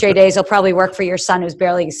getting straight A's will probably work for your son who's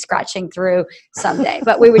barely scratching through someday.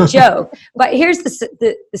 But we would joke. But here's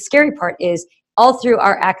the scary part is, all through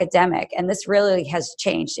our academic, and this really has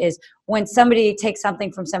changed, is when somebody takes something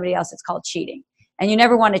from somebody else, it's called cheating. And you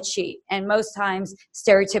never want to cheat. And most times,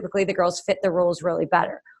 stereotypically, the girls fit the rules really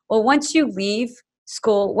better. Well, once you leave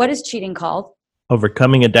school, what is cheating called?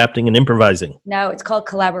 Overcoming, adapting, and improvising. No, it's called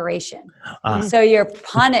collaboration. So you're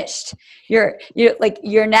punished. You're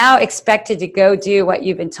now expected to go do what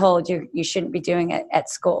you've been told you shouldn't be doing it at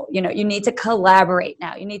school. You need to collaborate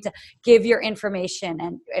now. You need to give your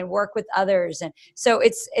information and work with others. And so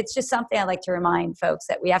it's just something I like to remind folks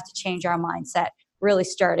that we have to change our mindset really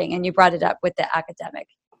starting. And you brought it up with the academic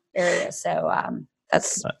area. So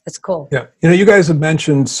that's cool. Yeah. You guys have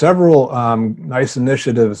mentioned several nice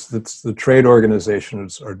initiatives that the trade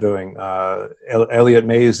organizations are doing. Elliot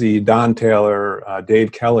Macy, Don Taylor,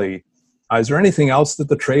 Dave Kelly. Is there anything else that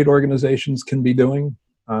the trade organizations can be doing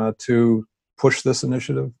to push this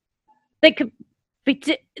initiative? They could be.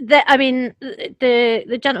 I mean,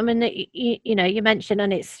 the gentleman that you mentioned,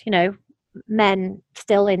 and it's men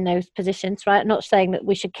still in those positions, right? I'm not saying that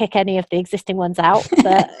we should kick any of the existing ones out,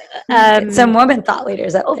 but some women thought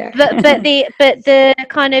leaders up there. but the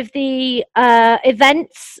kind of the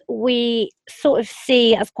events we sort of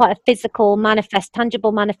see as quite a physical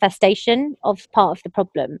tangible manifestation of part of the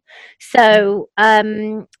problem. So I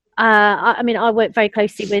mean, I work very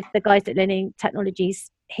closely with the guys at Learning Technologies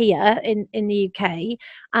here in the UK,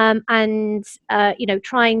 and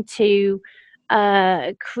trying to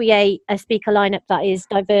create a speaker lineup that is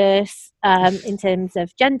diverse in terms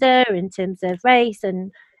of gender, in terms of race and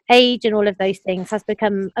age, and all of those things has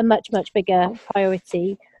become a much, much bigger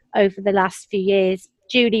priority over the last few years.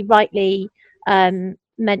 Julie rightly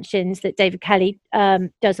mentions that David Kelly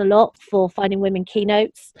does a lot for finding women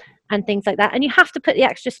keynotes and things like that. And you have to put the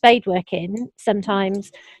extra spade work in sometimes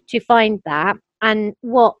to find that. And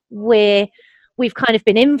what we've kind of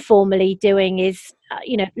been informally doing is,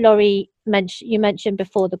 Laurie, you mentioned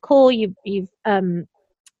before the call, you've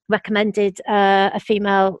recommended a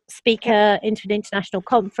female speaker into an international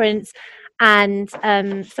conference, and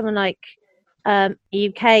someone like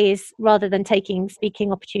UK is, rather than taking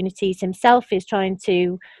speaking opportunities himself, is trying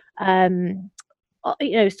to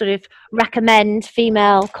sort of recommend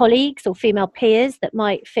female colleagues or female peers that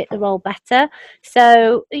might fit the role better.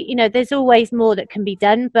 So there's always more that can be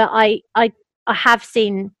done, but I have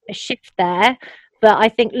seen a shift there. But I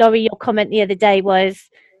think, Laurie, your comment the other day was,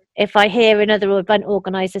 if I hear another event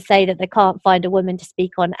organizer say that they can't find a woman to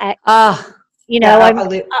speak on X, I'll lose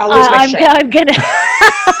my shit. I'm gonna.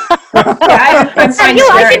 I'm fine I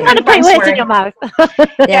swearing. didn't want to put words in your mouth.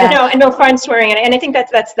 No, fine swearing, and I think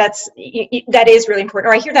that is really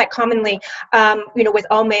important. Or I hear that commonly, with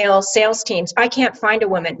all male sales teams. I can't find a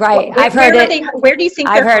woman. Right, I've heard it. Where do you think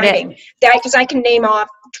they're finding? Because I can name off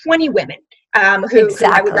 20 women who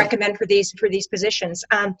I would recommend for these positions.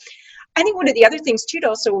 I think one of the other things too to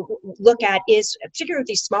also look at is, particularly with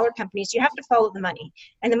these smaller companies, you have to follow the money,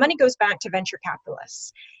 and the money goes back to venture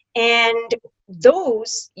capitalists. And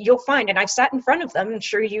those you'll find, and I've sat in front of them, I'm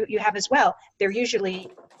sure you have as well, they're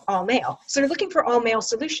usually all male. So they're looking for all male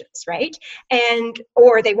solutions, right?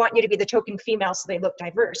 Or they want you to be the token female so they look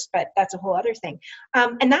diverse, but that's a whole other thing.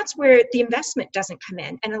 And that's where the investment doesn't come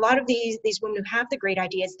in. And a lot of these women who have the great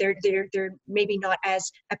ideas, they're maybe not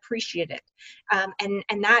as appreciated. And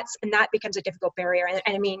that becomes a difficult barrier. And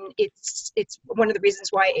I mean, it's one of the reasons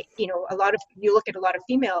why, you look at a lot of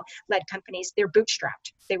female-led companies, they're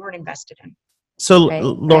bootstrapped. They weren't invested in. So, right,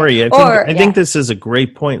 Laurie, I think this is a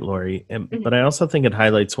great point, Laurie, but I also think it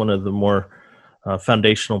highlights one of the more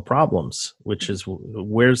foundational problems, which is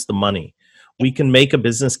where's the money? We can make a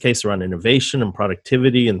business case around innovation and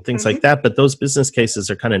productivity and things like that, but those business cases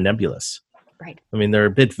are kind of nebulous. Right. I mean, they're a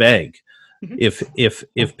bit vague.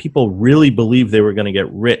 If people really believe they were going to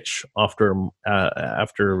get rich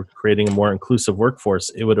after creating a more inclusive workforce,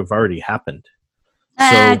 it would have already happened.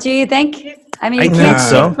 Do you think? I mean, I you think can't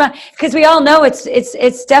so. because we all know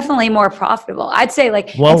it's definitely more profitable. I'd say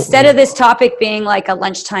instead of this topic being like a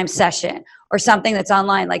lunchtime session or something that's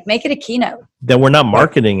online, like make it a keynote. That we're not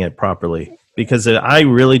marketing it properly, because I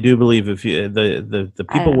really do believe if you, the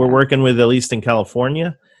people we're working with, at least in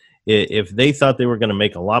California, if they thought they were going to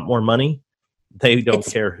make a lot more money, they don't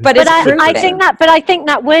care. But I think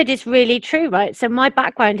that word is really true, right? So my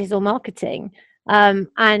background is all marketing. And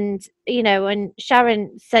and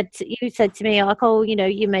Sharon said to me, like, oh,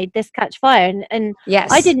 you made this catch fire, and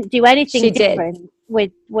yes, I didn't do anything different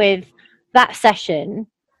with that session,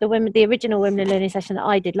 the original Women in Learning session that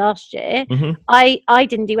I did last year. Mm-hmm. I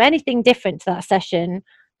didn't do anything different to that session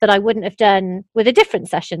that I wouldn't have done with a different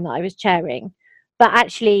session that I was chairing. But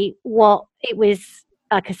actually, what it was,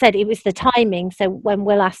 like I said, it was the timing. So when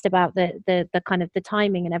Will asked about the kind of the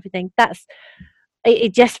timing and everything,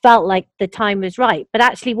 it just felt like the time was right. But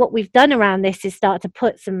actually what we've done around this is start to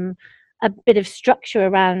put a bit of structure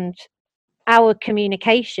around our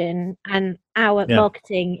communication and our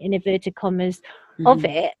marketing, in inverted commas, of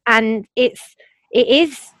it. And it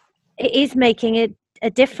is making a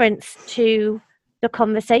difference to the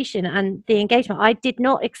conversation and the engagement. I did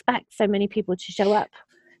not expect so many people to show up.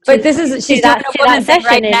 But she's doing a woman thing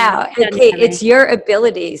right now. Kate, it's your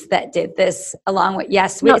abilities that did this along with,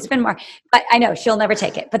 it's been more, but I know she'll never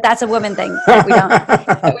take it, but that's a woman thing that we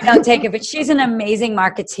don't take it. But she's an amazing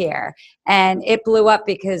marketeer, and it blew up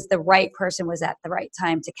because the right person was at the right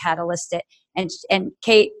time to catalyst it. And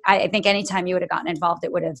Kate, I think anytime you would have gotten involved,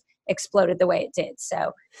 it would have exploded the way it did.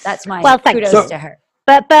 So that's my kudos to her.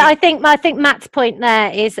 But I think Matt's point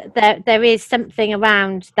there is that there is something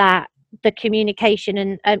around that, the communication,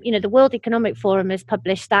 and the World Economic Forum has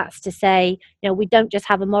published stats to say, we don't just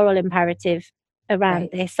have a moral imperative around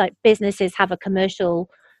this, like businesses have a commercial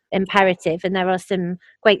imperative, and there are some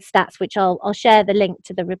great stats which I'll share the link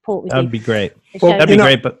to the report with you. That'd be great. That'd be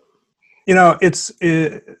great, but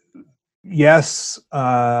yes,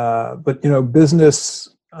 but business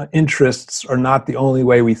interests are not the only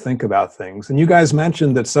way we think about things. And you guys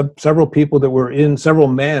mentioned that several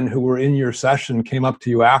men who were in your session came up to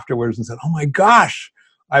you afterwards and said, oh my gosh,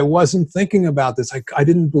 I wasn't thinking about this. I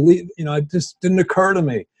didn't believe, it just didn't occur to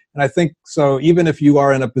me. And I think so, even if you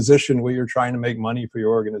are in a position where you're trying to make money for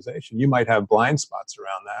your organization, you might have blind spots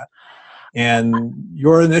around that. And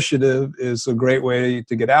your initiative is a great way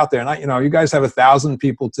to get out there. And you guys have 1,000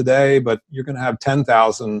 people today, but you're going to have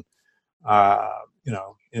 10,000,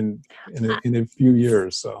 in a few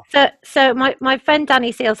years. So my friend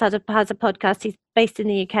Danny Seals has a podcast. He's based in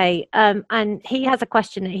the UK, and he has a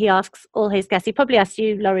question that he asks all his guests. He probably asked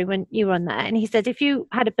you, Laurie, when you were on there, and he says, if you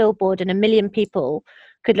had a billboard and 1 million people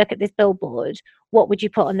could look at this billboard, what would you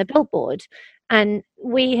put on the billboard? And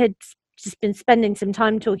we had just been spending some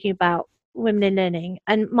time talking about women in learning,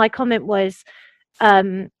 and my comment was,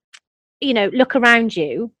 look around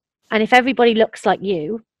you, and if everybody looks like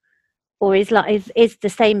you, or is the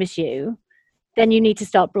same as you, then you need to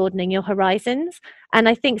start broadening your horizons. And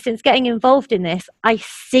I think since getting involved in this, I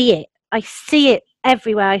see it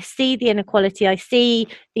everywhere. I see the inequality, I see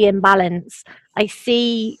the imbalance, I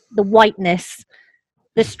see the whiteness,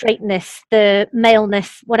 the straightness, the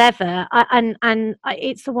maleness, whatever.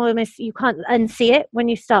 It's almost, you can't unsee it when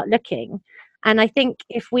you start looking. And I think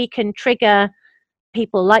if we can trigger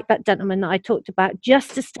people like that gentleman that I talked about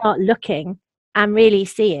just to start looking and really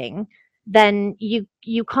seeing, then you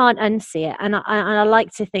can't unsee it. And I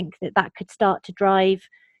like to think that could start to drive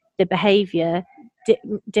the behavior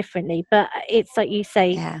differently. But it's like you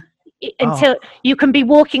say, until you can be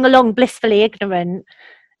walking along blissfully ignorant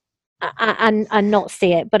and not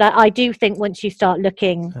see it. But I do think once you start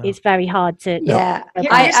looking, it's very hard to.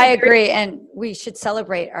 I agree. And we should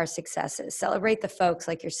celebrate our successes, celebrate the folks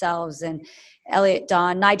like yourselves and Elliot,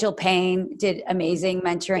 Dawn, Nigel Payne did amazing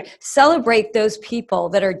mentoring. Celebrate those people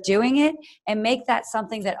that are doing it and make that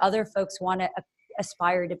something that other folks want to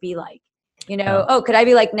aspire to be like. Could I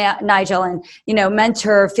be like Nigel and,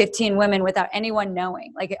 mentor 15 women without anyone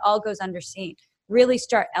knowing? Like, it all goes underseen. Really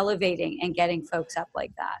start elevating and getting folks up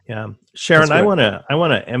like that. Yeah, Sharon, I want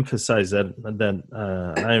to emphasize that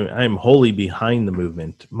I'm wholly behind the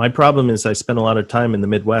movement. My problem is I spend a lot of time in the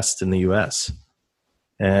Midwest in the U.S.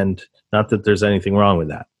 and not that there's anything wrong with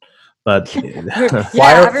that, but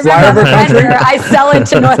I sell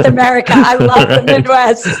into North America. I love the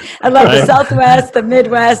Midwest. I love the Southwest, the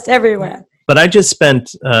Midwest, everywhere. But I just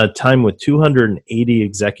spent time with 280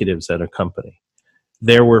 executives at a company.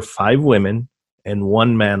 There were 5 women and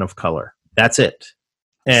 1 man of color. That's it.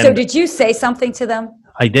 And so did you say something to them?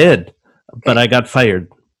 I did, but I got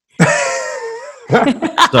fired.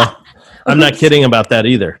 I'm not kidding about that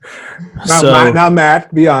either. Now,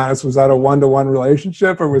 Matt, be honest, was that a one-to-one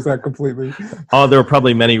relationship, or was that completely? Oh, there were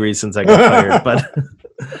probably many reasons I got fired,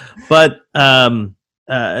 but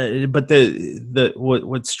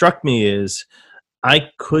what struck me is I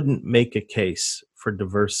couldn't make a case for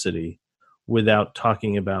diversity without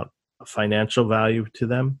talking about financial value to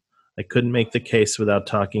them. I couldn't make the case without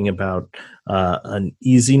talking about an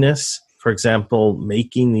easiness. For example,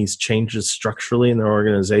 making these changes structurally in their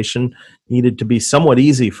organization needed to be somewhat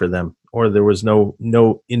easy for them, or there was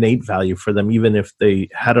no innate value for them, even if they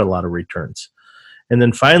had a lot of returns. And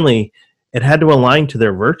then finally, it had to align to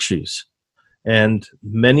their virtues. And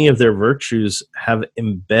many of their virtues have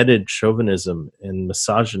embedded chauvinism and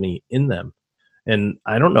misogyny in them. And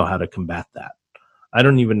I don't know how to combat that. I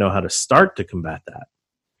don't even know how to start to combat that.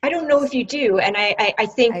 I don't know if you do, and I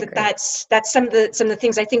think that's some of the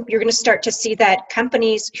things. I think you're going to start to see that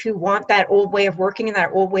companies who want that old way of working and that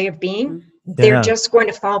old way of being, they're just going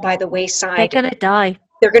to fall by the wayside. They're going to die.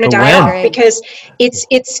 They're going to die off because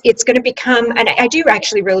it's going to become, and I do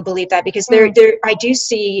actually really believe that, because I do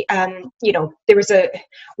see, there was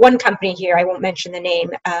one company here, I won't mention the name,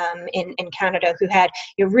 in Canada, who had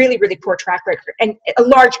a really, really poor track record, and a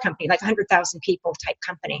large company, like 100,000 people type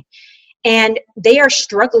company. And they are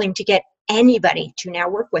struggling to get anybody to now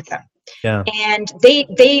work with them. Yeah. And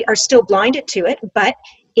they are still blinded to it, but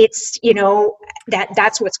it's,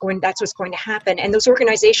 that's what's going to happen. And those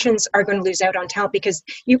organizations are going to lose out on talent, because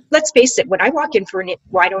let's face it, when I walk in for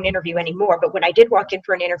I don't interview anymore, but when I did walk in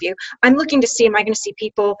for an interview, I'm looking to see, am I going to see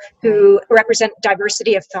people who represent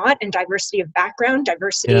diversity of thought and diversity of background,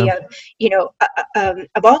 diversity of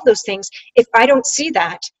all of those things. If I don't see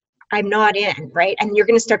that, I'm not in, right? And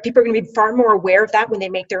people are going to be far more aware of that when they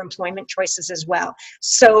make their employment choices as well.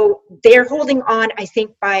 So they're holding on, I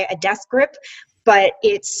think, by a death grip, but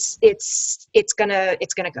it's gonna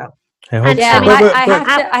go.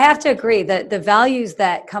 I have to agree that the values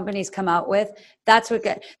that companies come out with, that's what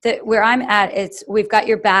where I'm at. We've got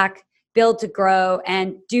your back, build to grow,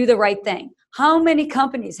 and do the right thing. How many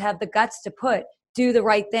companies have the guts to put do the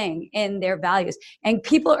right thing in their values? And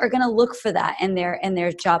people are going to look for that in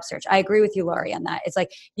their job search. I agree with you, Laurie, on that. It's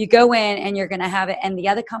like you go in and you're going to have it, and the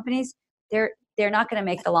other companies, they're not going to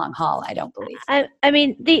make the long haul, I don't believe. I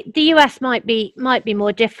mean, the US might be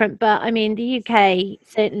more different, but I mean, the UK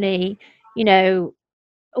certainly, there's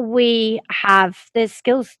a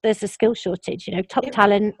skill shortage, top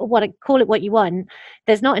talent, or call it what you want.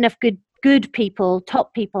 There's not enough good people,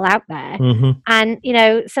 top people out there. Mm-hmm. And,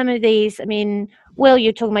 some of these, I mean, Will,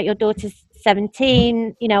 you're talking about your daughter's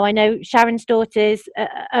 17. I know Sharon's daughters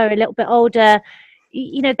are a little bit older.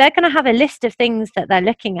 They're going to have a list of things that they're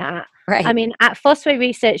looking at. Right. I mean, at Fosway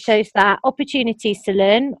research shows that opportunities to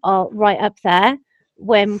learn are right up there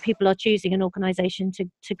when people are choosing an organization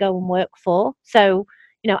to go and work for. So,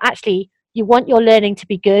 actually, you want your learning to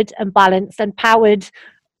be good and balanced and powered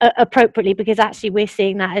appropriately, because actually we're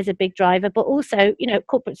seeing that as a big driver. But also,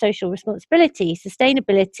 corporate social responsibility,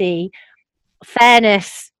 sustainability,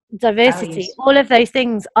 fairness, diversity, all of those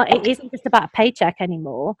things it isn't just about a paycheck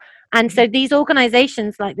anymore. And so these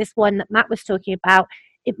organizations like this one that Matt was talking about,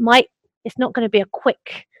 it's not going to be a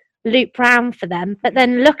quick loop round for them. But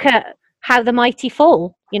then look at how the mighty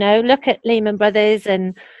fall. Look at Lehman Brothers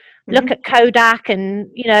and look at Kodak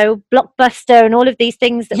and Blockbuster and all of these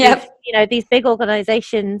things that these big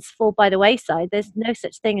organizations fall by the wayside. There's no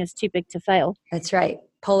such thing as too big to fail. That's right.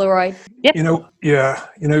 Polaroid. Yep.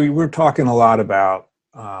 We're talking a lot about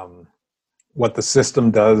what the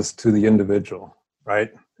system does to the individual,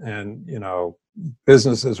 right? And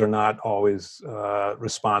businesses are not always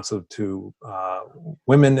responsive to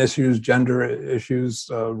women issues, gender issues,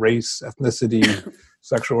 race, ethnicity,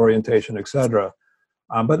 sexual orientation, etc.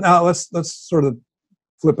 But now let's sort of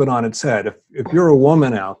flip it on its head. If you're a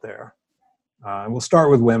woman out there, and we'll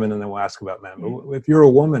start with women and then we'll ask about men. But if you're a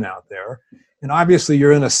woman out there, and obviously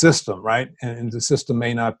you're in a system, right? And the system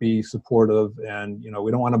may not be supportive, and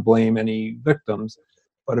we don't want to blame any victims.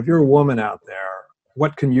 But if you're a woman out there,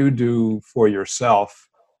 what can you do for yourself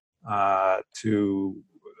to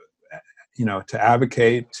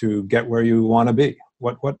advocate to get where you want to be?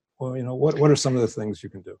 What are some of the things you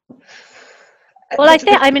can do? Well, I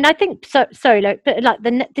think so. Sorry, look, but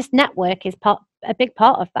this network is a big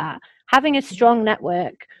part of that. Having a strong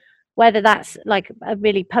network, whether that's like a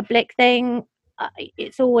really public thing,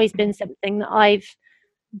 it's always been something that I've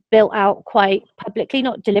built out quite publicly,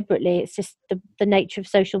 not deliberately. It's just the nature of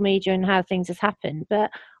social media and how things have happened.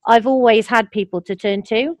 But I've always had people to turn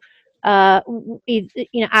to,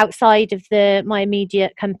 outside of my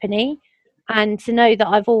immediate company. And to know that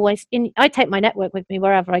I take my network with me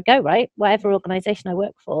wherever I go, right? Whatever organization I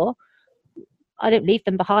work for. leave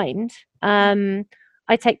them behind.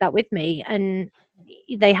 I take that with me, and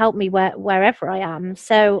they help me wherever I am.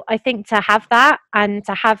 So I think to have that, and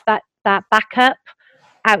to have that backup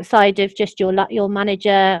outside of just your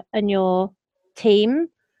manager and your team,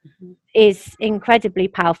 is incredibly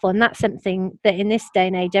powerful. And that's something that in this day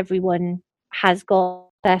and age, everyone has got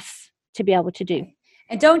access to be able to do.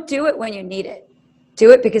 And don't do it when you need it.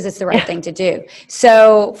 Do it because it's the right thing to do.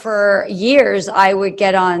 So for years, I would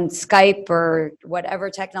get on Skype or whatever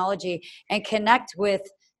technology and connect with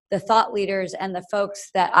the thought leaders and the folks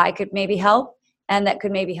that I could maybe help and that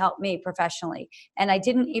could maybe help me professionally. And I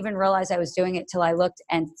didn't even realize I was doing it till I looked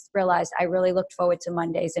and realized I really looked forward to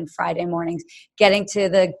Mondays and Friday mornings, getting to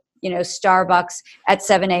the Starbucks at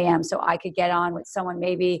 7 a.m. so I could get on with someone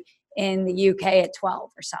maybe in the UK at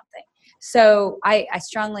 12 or something. So I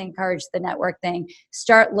strongly encourage the network thing.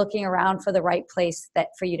 Start looking around for the right place that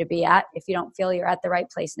for you to be at. If you don't feel you're at the right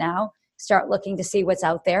place now, start looking to see what's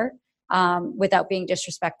out there without being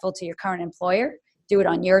disrespectful to your current employer. Do it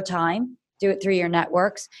on your time. Do it through your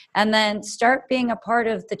networks. And then start being a part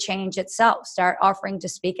of the change itself. Start offering to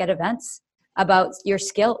speak at events about your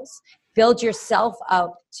skills. Build yourself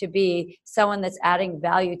up to be someone that's adding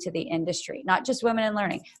value to the industry, not just women in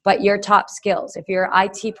learning, but your top skills. If you're an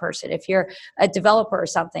IT person, if you're a developer or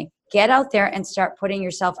something, get out there and start putting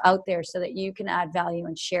yourself out there so that you can add value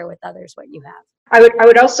and share with others what you have. I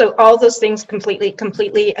would also, all those things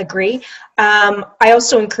completely agree. I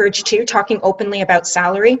also encourage too, talking openly about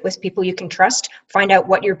salary with people you can trust. Find out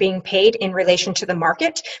what you're being paid in relation to the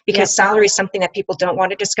market, because salary is something that people don't want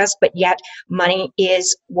to discuss, but yet money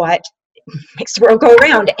is what makes the world go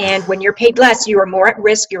around. And when you're paid less, you are more at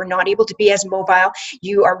risk. You're not able to be as mobile.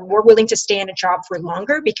 You are more willing to stay in a job for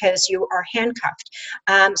longer because you are handcuffed.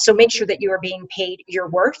 So make sure that you are being paid your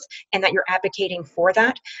worth and that you're advocating for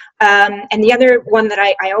that. And the other one that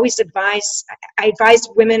I always advise, I advise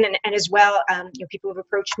women and as well, people who have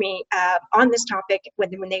approached me on this topic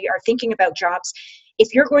when they are thinking about jobs.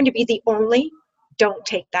 If you're going to be the only, don't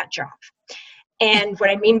take that job. And what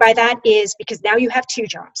I mean by that is because now you have two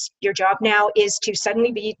jobs. Your job now is to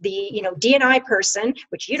suddenly be the D&I person,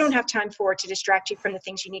 which you don't have time for, to distract you from the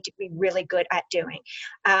things you need to be really good at doing.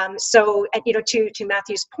 So to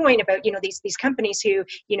Matthew's point about these companies who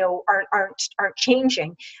aren't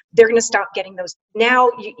changing, they're going to stop getting those. Now,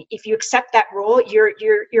 if you accept that role,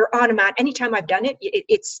 you're automatic. Anytime I've done it,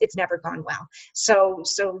 it's never gone well.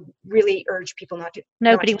 So really urge people not to.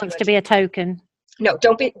 Nobody wants to be a token. No,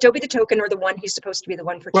 don't be the token or the one who's supposed to be the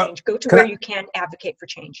one for change. Go to where you can advocate for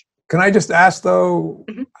change. Can I just ask though,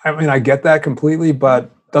 I mean, I get that completely,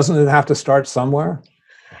 but doesn't it have to start somewhere?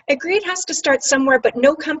 Agree, it has to start somewhere, but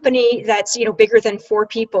no company that's bigger than 4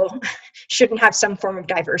 people shouldn't have some form of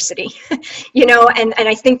diversity. And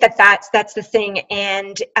I think that's the thing.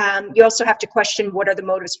 And you also have to question, what are the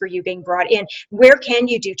motives for you being brought in? Where can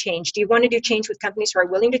you do change? Do you want to do change with companies who are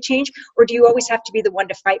willing to change, or do you always have to be the one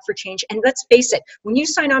to fight for change? And let's face it, when you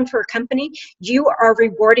sign on for a company, you are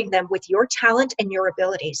rewarding them with your talent and your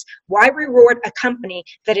abilities. Why reward a company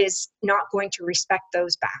that is not going to respect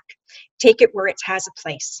those back? Take it where it has a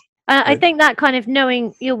place. I think that kind of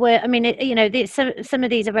knowing your worth. I mean, some of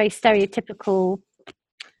these are very stereotypical,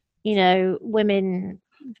 women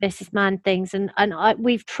versus man things, and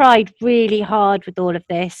we've tried really hard with all of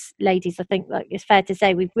this, ladies. I think it's fair to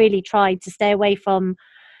say we've really tried to stay away from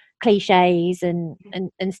cliches and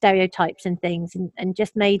stereotypes and things, and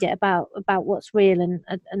just made it about what's real and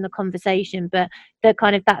the conversation. But the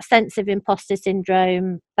kind of that sense of imposter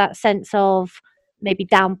syndrome, that sense of maybe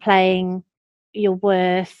downplaying your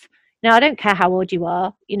worth. Now, I don't care how old you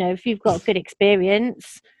are, if you've got good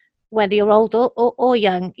experience, whether you're old or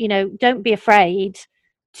young, don't be afraid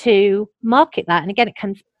to market that. And again, it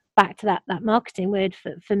comes back to that marketing word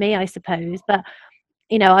for me, I suppose. But,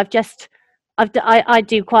 I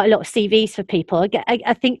do quite a lot of CVs for people.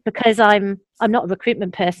 I think because I'm not a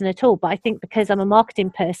recruitment person at all, but I think because I'm a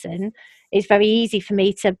marketing person, it's very easy for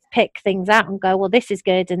me to pick things out and go, well, this is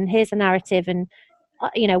good, and here's a narrative, and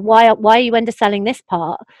why are you underselling this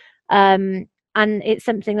part? And it's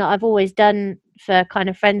something that I've always done for kind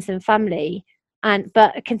of friends and family,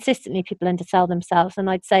 but consistently people undersell themselves, and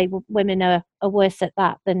I'd say women are worse at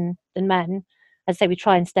that than men. I'd say we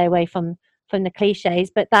try and stay away from the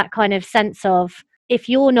cliches, but that kind of sense of, if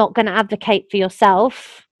you're not going to advocate for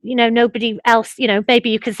yourself, nobody else, maybe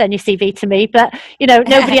you can send your CV to me, but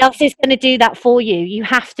nobody else is going to do that for you. You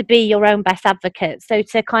have to be your own best advocate. So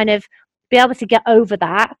to kind of be able to get over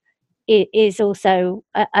that, it is also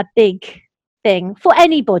a big thing for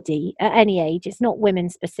anybody at any age. It's not women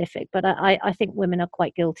specific, but I think women are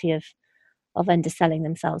quite guilty of underselling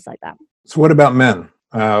themselves like that. So what about men?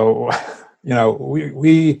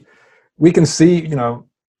 we can see,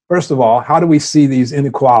 first of all, how do we see these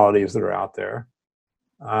inequalities that are out there?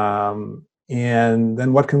 And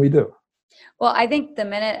then what can we do? Well, I think the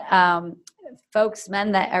minute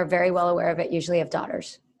men that are very well aware of it usually have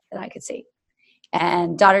daughters that I could see.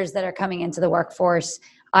 And daughters that are coming into the workforce,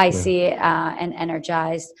 I see and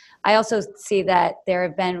energized. I also see that there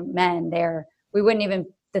have been men there.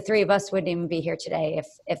 The three of us wouldn't even be here today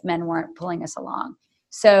if men weren't pulling us along.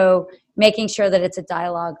 So making sure that it's a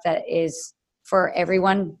dialogue that is for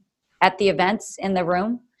everyone at the events in the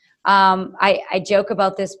room. I joke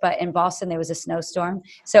about this, but in Boston, there was a snowstorm.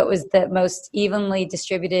 So it was the most evenly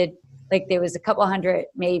distributed, like there was a couple hundred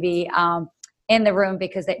maybe in the room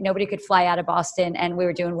because nobody could fly out of Boston and we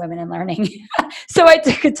were doing Women in Learning. So I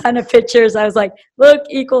took a ton of pictures. I was like, look,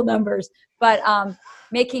 equal numbers. But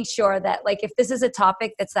making sure that like if this is a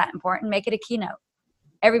topic that's that important, make it a keynote.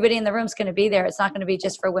 Everybody in the room is going to be there. It's not going to be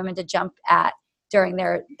just for women to jump at during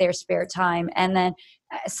their spare time. And then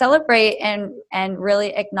celebrate and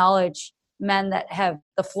really acknowledge men that have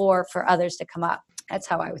the floor for others to come up. That's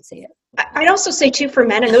how I would see it. I'd also say too for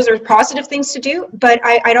men, and those are positive things to do, but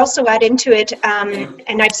I'd also add into it,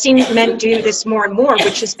 and I've seen men do this more and more,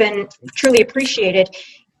 which has been truly appreciated,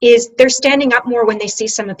 is they're standing up more when they see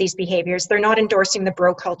some of these behaviors. They're not endorsing the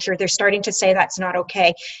bro culture. They're starting to say that's not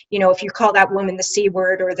okay. If you call that woman the C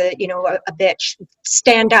word or a bitch,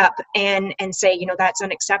 stand up and say, that's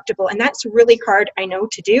unacceptable. And that's really hard, I know,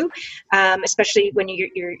 to do, especially when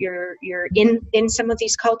you're in some of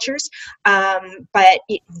these cultures. But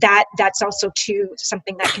that's also too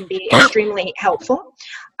something that can be extremely helpful.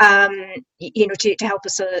 To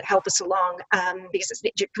help us along, because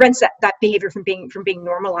it prevents that behavior from being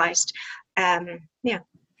normalized.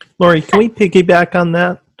 Lori, can we piggyback on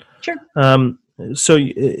that? Sure. So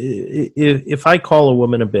if I call a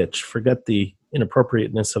woman a bitch, forget the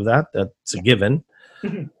inappropriateness of that. That's a given.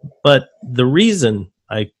 Mm-hmm. But the reason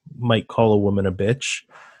I might call a woman a bitch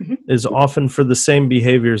is often for the same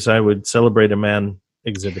behaviors I would celebrate a man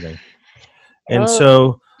exhibiting. And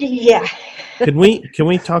so yeah. Can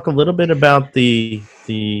we talk a little bit about the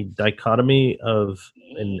dichotomy of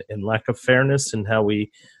and lack of fairness in how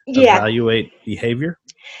we evaluate behavior?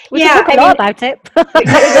 We can talk a lot about it.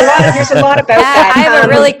 There's a lot about that. I have a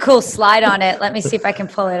really cool slide on it. Let me see if I can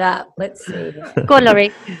pull it up. Let's see. Go on,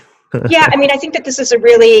 Lori. Yeah, I mean, I think that this is a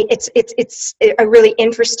really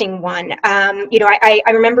interesting one. I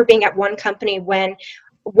remember being at one company when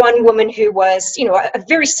one woman who was, a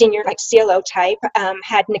very senior, like CLO type,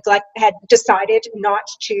 had decided not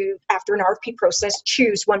to, after an RFP process,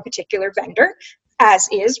 choose one particular vendor, as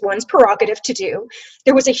is one's prerogative to do.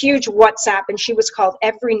 There was a huge WhatsApp, and she was called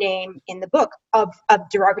every name in the book of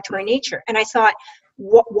derogatory nature. And I thought,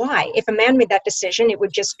 why? If a man made that decision, it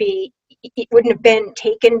wouldn't have been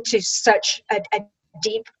taken to such a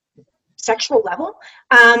deep sexual level.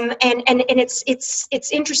 And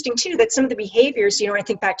it's interesting too that some of the behaviors, I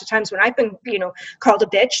think back to times when I've been, called a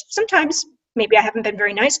bitch. Sometimes maybe I haven't been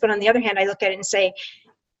very nice, but on the other hand, I look at it and say,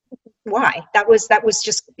 why?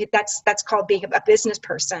 That's called being a business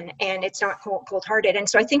person, and it's not cold-hearted. And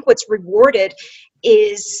so I think what's rewarded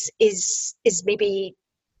is maybe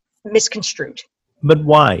misconstrued. But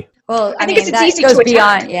why? Well, I think mean, it's easy goes to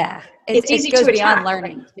beyond, attack. yeah. It goes to beyond attack,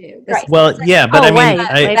 learning too. Right. Well, yeah, but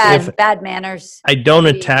bad manners. I don't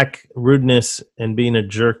attack rudeness and being a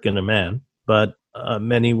jerk in a man, but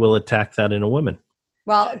many will attack that in a woman.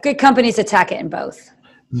 Well, good companies attack it in both.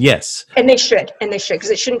 Yes, and they should, because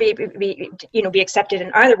it shouldn't be accepted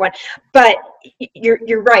in either one. But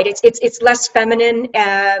you're right. It's less feminine.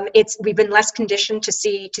 We've been less conditioned to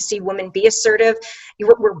see women be assertive.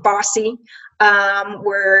 We're bossy.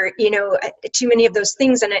 We're too many of those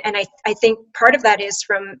things, and I think part of that is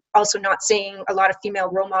from also not seeing a lot of female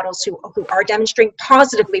role models who are demonstrating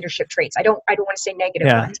positive leadership traits. I don't want to say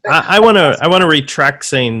negative ones. But I want to retract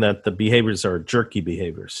saying that the behaviors are jerky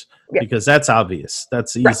behaviors, because that's obvious.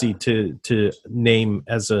 That's easy to name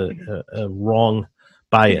as a wrong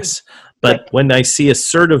bias. But when I see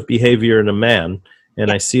assertive behavior in a man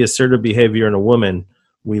and I see assertive behavior in a woman,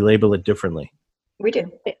 we label it differently. We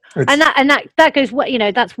do. And that goes,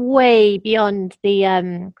 that's way beyond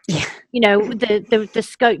the the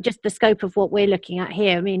scope, just the scope of what we're looking at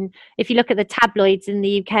here. I mean, if you look at the tabloids in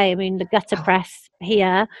the UK, I mean, the gutter press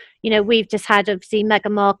here, we've just had, obviously,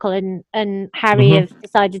 Meghan Markle and Harry have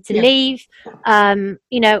decided to leave, and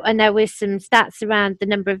there was some stats around the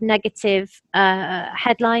number of negative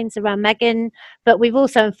headlines around Meghan, but we've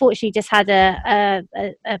also unfortunately just had a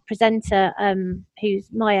presenter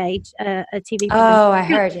who's my age, a TV presenter. Oh, I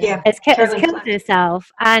heard. Has killed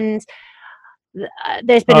herself. And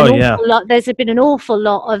there's been awful lot. There's been an awful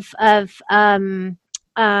lot of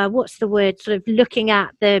what's the word? Sort of looking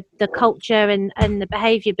at the culture and the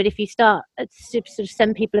behaviour. But if you start, sort of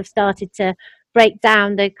some people have started to break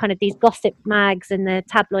down the kind of these gossip mags and the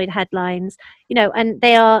tabloid headlines, and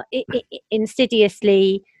they are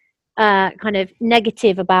insidiously kind of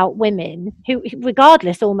negative about women, who,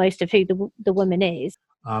 regardless almost of who the woman is.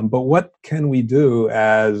 But what can we do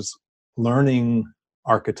as learning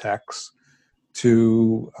architects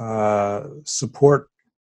to support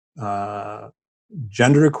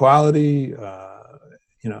gender equality,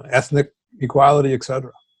 ethnic equality,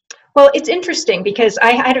 etc.? Well, it's interesting because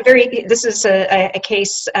I had this is a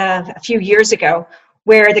case a few years ago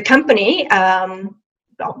where the company,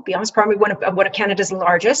 I'll be honest, probably one of Canada's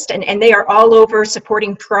largest, and they are all over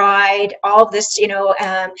supporting Pride, all this,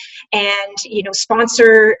 and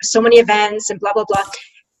sponsor so many events and blah, blah, blah.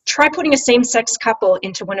 Try putting a same-sex couple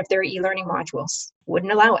into one of their e-learning modules.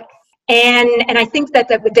 Wouldn't allow it. And I think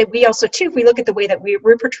that we also too, if we look at the way that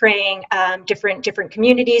we're portraying different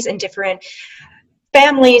communities and different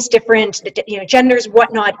families, different genders,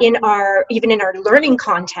 whatnot, even in our learning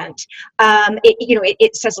content,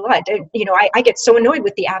 it says a lot. I get so annoyed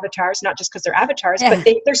with the avatars, not just because they're avatars, but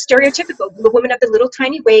they're stereotypical. The women have the little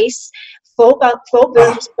tiny waists, full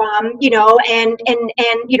boobs, and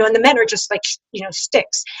the men are just like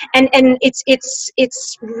sticks, and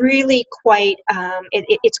it's really quite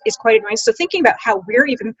it's quite annoying. So thinking about how we're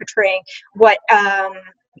even portraying what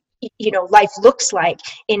life looks like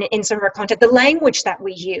in some of our content, the language that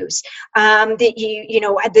we use, the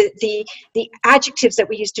adjectives that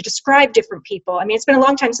we use to describe different people. I mean, it's been a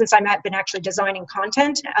long time since I've been actually designing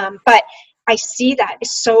content, but I see that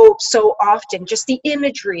so often, just the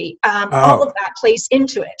imagery, all of that plays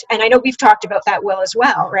into it. And I know we've talked about that as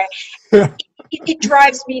well, right? It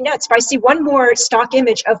drives me nuts. If I see one more stock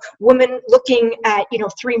image of woman looking at,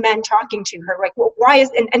 three men talking to her, like, well, why is,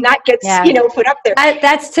 and that gets, put up there.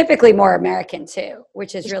 That's typically more American too,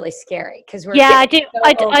 which is really scary because we're. Yeah, I do.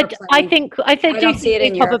 I think we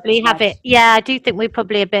probably have it. Yeah, I do think we're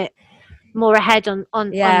probably a bit more ahead on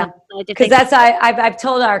that side. Because I've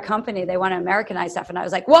told our company they want to Americanize stuff, and I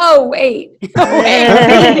was like, whoa, wait a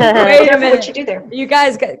minute, what you do there. You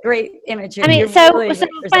guys got great imagery. I mean,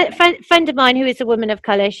 a friend of mine who is a woman of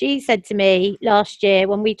colour, she said to me last year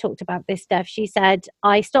when we talked about this stuff, she said,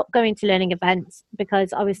 I stopped going to learning events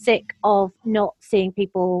because I was sick of not seeing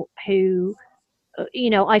people who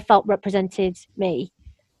I felt represented me.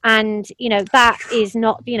 And, that is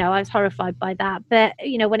not, I was horrified by that. But,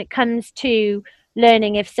 when it comes to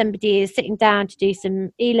learning, if somebody is sitting down to do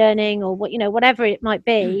some e-learning or whatever it might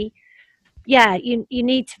be,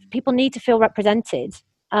 people need to feel represented.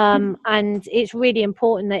 And it's really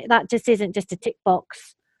important that just isn't just a tick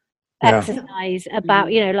box exercise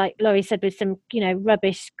about, like Laurie said, with some,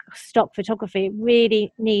 rubbish stock photography. It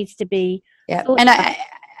really needs to be. Yeah. And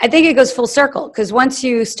I think it goes full circle because once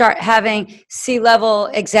you start having C-level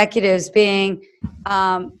executives being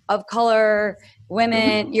of color,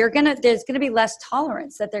 women, there's gonna be less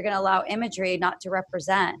tolerance that they're gonna allow imagery not to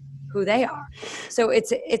represent who they are. So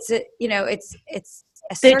it's a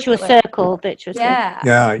virtuous circle. Yeah.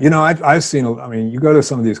 I've seen. I mean, you go to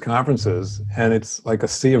some of these conferences and it's like a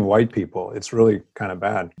sea of white people. It's really kind of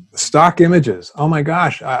bad. Stock images. Oh my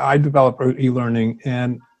gosh, I developed e-learning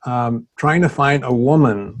and. Trying to find a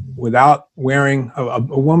woman without wearing a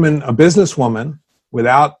businesswoman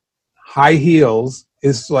without high heels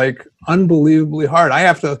is like unbelievably hard.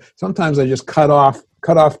 Sometimes I just cut off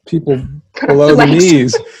people below the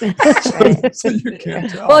knees so you can't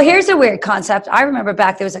tell. Well, here's a weird concept. I remember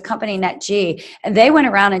back there was a company, NetG, and they went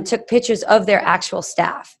around and took pictures of their actual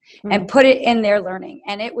staff and put it in their learning.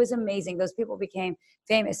 And it was amazing. Those people became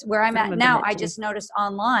famous. Where I'm at now, I just noticed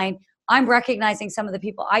online, I'm recognizing some of the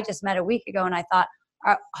people I just met a week ago, and I thought,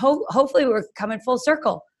 hopefully we're coming full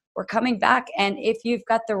circle. We're coming back, and if you've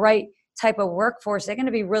got the right type of workforce, they're going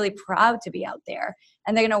to be really proud to be out there,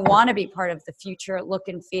 and they're going to want to be part of the future look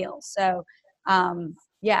and feel. So, and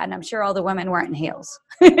I'm sure all the women weren't in heels,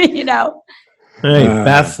 Hey,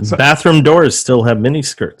 bathroom doors still have mini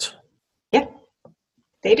skirts. Yeah,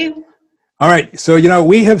 they do. All right, so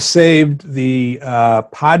we have saved the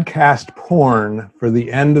podcast porn for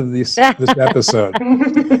the end of this episode.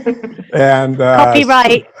 And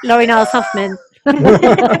copyright Laurie Niles Huffman.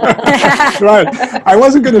 Right. I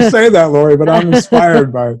wasn't going to say that, Laurie, but I'm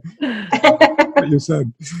inspired by what you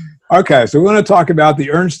said. Okay, so we're going to talk about the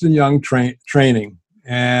Ernst & Young training.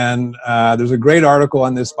 And there's a great article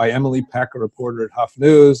on this by Emily Peck, a reporter at Huff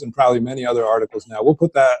News, and probably many other articles now. We'll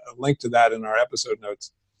put a link to that in our episode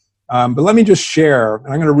notes. But let me just share, and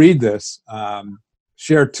I'm going to read this.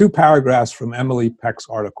 share 2 paragraphs from Emily Peck's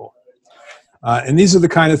article. And these are the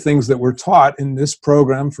kind of things that we're taught in this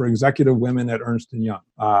program for executive women at Ernst & Young.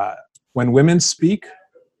 When women speak,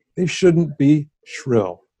 they shouldn't be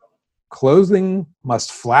shrill. Clothing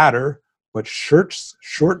must flatter, but short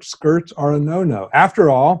skirts are a no-no. After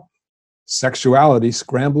all, sexuality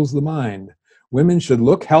scrambles the mind. Women should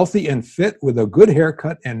look healthy and fit with a good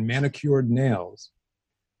haircut and manicured nails.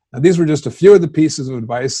 Now, these were just a few of the pieces of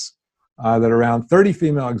advice that around 30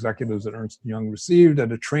 female executives at Ernst & Young received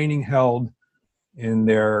at a training held in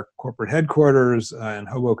their corporate headquarters in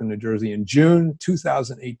Hoboken, New Jersey in June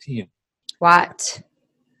 2018. What?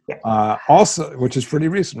 Also, which is pretty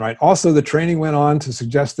recent, right? Also, the training went on to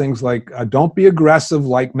suggest things like, don't be aggressive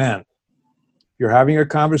like men. If you're having a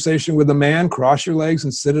conversation with a man, cross your legs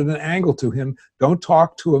and sit at an angle to him. Don't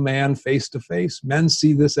talk to a man face to face. Men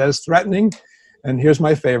see this as threatening. And here's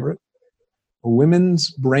my favorite.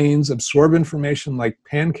 Women's brains absorb information like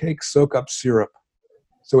pancakes soak up syrup.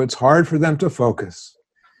 So it's hard for them to focus.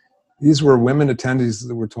 These were women attendees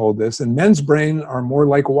that were told this. And men's brains are more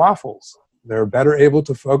like waffles. They're better able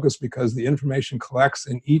to focus because the information collects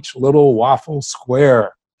in each little waffle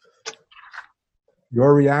square.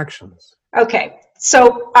 Your reactions? Okay,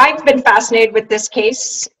 so I've been fascinated with this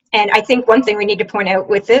case. And I think one thing we need to point out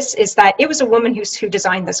with this is that it was a woman who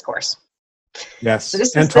designed this course. Yes, so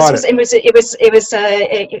this and was, taught this it. was,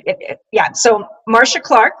 yeah, so Marcia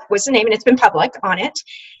Clark was the name, and it's been public on it.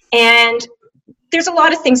 And there's a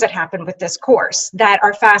lot of things that happen with this course that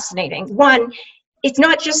are fascinating. One, it's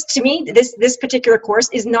not just, to me, this particular course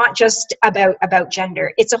is not just about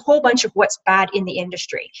gender. It's a whole bunch of what's bad in the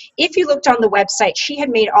industry. If you looked on the website, she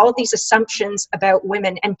had made all of these assumptions about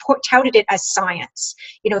women and touted it as science.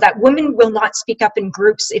 You know, that women will not speak up in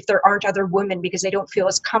groups if there aren't other women because they don't feel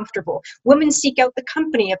as comfortable. Women seek out the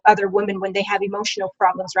company of other women when they have emotional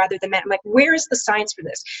problems rather than men. I'm like, where is the science for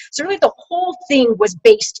this? So really the whole thing was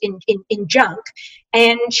based in junk,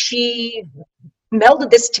 and she melded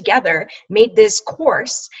this together, made this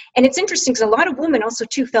course. And it's interesting because a lot of women also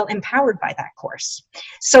too felt empowered by that course.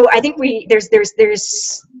 So I think there's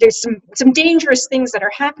some dangerous things that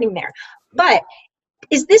are happening there. But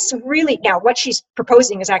is this really, now what she's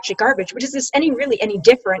proposing is actually garbage, but is this really any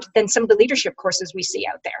different than some of the leadership courses we see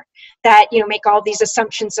out there that, you know, make all these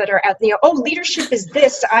assumptions that are out, you know, oh, leadership is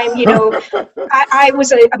this, I'm, you know, I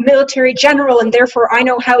was a military general and therefore I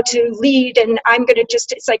know how to lead and I'm going to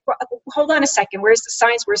just, it's like, well, hold on a second, where's the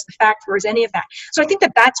science, where's the fact, where's any of that? So I think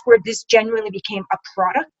that that's where this genuinely became a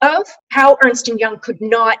product of how Ernst & Young could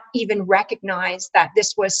not even recognize that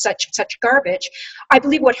this was such garbage. I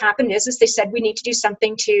believe what happened is they said we need to do something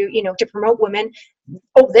to, you know, to promote women.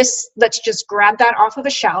 Oh, let's just grab that off of a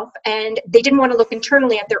shelf. And they didn't want to look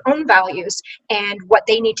internally at their own values and what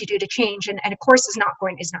they need to do to change. And a course is not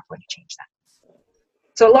going to change that.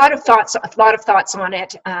 So a lot of thoughts on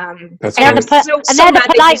it. That's they're great. the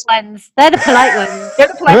polite ones. They're the polite ones. They're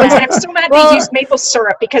the polite ones. And I'm so mad they use maple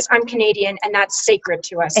syrup because I'm Canadian and that's sacred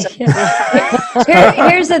to us. So.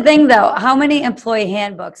 Here's the thing though, how many employee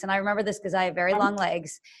handbooks, and I remember this because I have very long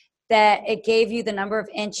legs, that it gave you the number of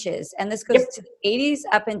inches, and this goes to the 80s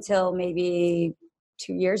up until maybe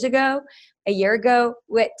 2 years ago, a year ago,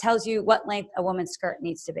 it tells you what length a woman's skirt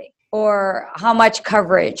needs to be, or how much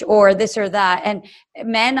coverage, or this or that. And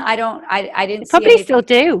men, I didn't see probably still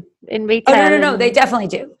do in retail. Oh, no, they definitely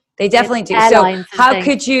do. They definitely do. So how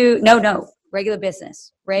could you, no, regular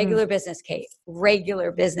business, Kate,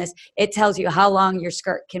 regular business. It tells you how long your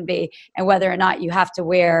skirt can be and whether or not you have to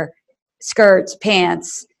wear skirts,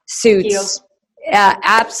 pants, suits. Heels.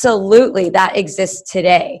 Absolutely, that exists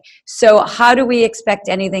today. So how do we expect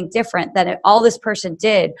anything different than all this person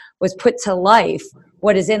did was put to life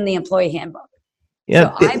what is in the employee handbook?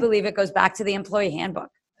 Yeah, so I believe it goes back to the employee handbook.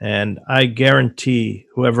 And I guarantee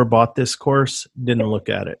whoever bought this course didn't look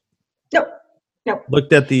at it. No.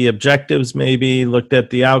 Looked at the objectives, maybe looked at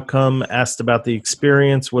the outcome, asked about the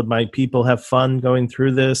experience. Would my people have fun going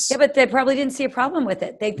through this? Yeah, but they probably didn't see a problem with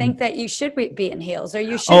it. They think that you should be in heels, or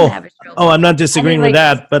you shouldn't have a shoulder. Oh, I'm not disagreeing with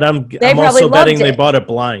that, but I'm also betting they bought it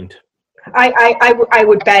blind. I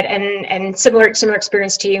would bet, and similar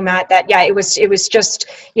experience to you, Matt, that it was just,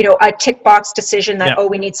 you know, a tick box decision that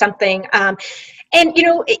we need something. And you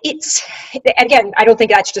know, it's, again, I don't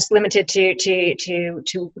think that's just limited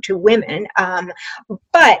to women,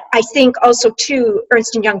 but I think also too,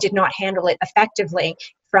 Ernst & Young did not handle it effectively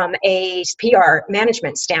from a PR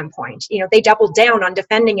management standpoint. You know, they doubled down on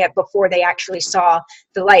defending it before they actually saw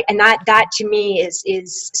the light, and that to me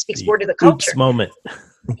speaks more to the culture. Oops moment.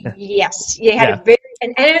 Yes, you had a very,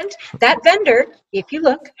 and that vendor, if you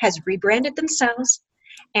look, has rebranded themselves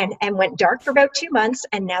and went dark for about 2 months,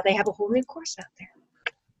 and now they have a whole new course out there.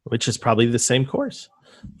 Which is probably the same course.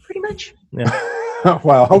 Pretty much. Yeah.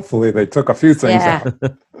 Well, hopefully they took a few things Yeah.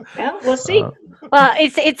 out. Well, we'll see. Well,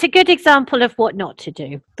 it's a good example of what not to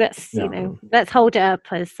do. Let's Yeah. let's hold it up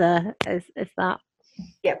as that.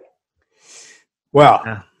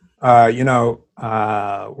 Well,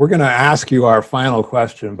 we're going to ask you our final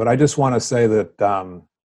question, but I just want to say that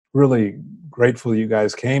really grateful you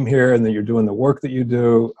guys came here and that you're doing the work that you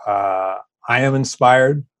do. I am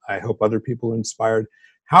inspired. I hope other people are inspired.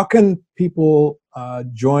 How can people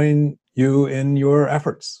join you in your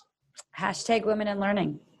efforts? Hashtag Women in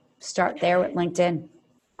Learning. Start there with LinkedIn.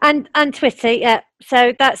 And Twitter, yeah.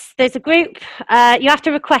 So there's a group. You have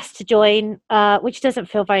to request to join, which doesn't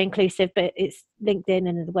feel very inclusive, but it's LinkedIn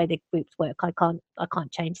and the way the groups work. I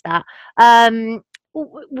can't change that.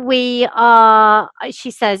 We are,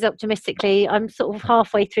 she says optimistically, I'm sort of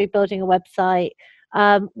halfway through building a website.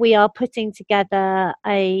 We are putting together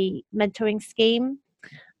a mentoring scheme.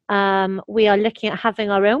 We are looking at having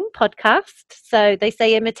our own podcast. So they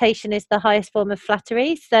say imitation is the highest form of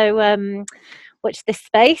flattery. So watch this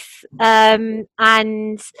space.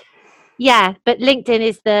 And yeah, but LinkedIn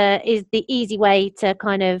is the easy way to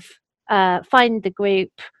kind of find the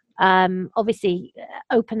group. Obviously,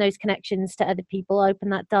 open those connections to other people, open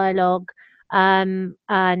that dialogue. And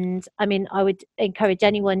I mean, I would encourage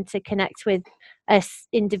anyone to connect with us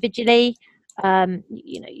individually.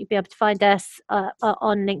 You'll be able to find us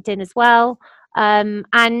on LinkedIn as well. And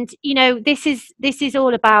this is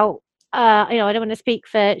all about. I don't want to speak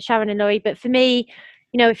for Sharon and Laurie, but for me,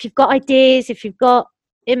 if you've got ideas, if you've got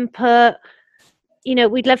input,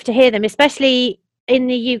 we'd love to hear them. Especially in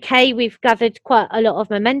the UK, we've gathered quite a lot of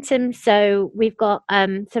momentum. So we've got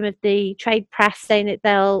some of the trade press saying that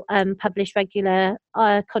they'll publish regular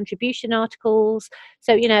contribution articles.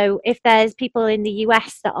 So if there's people in the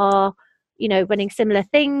US that are running similar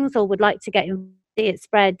things or would like to get it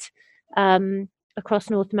spread across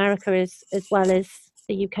North America as well as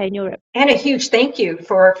the UK and Europe. And a huge thank you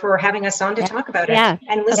for having us on to talk about it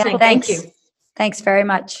and listening. Thanks. Thank you. Thanks very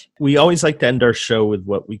much. We always like to end our show with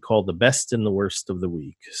what we call the best and the worst of the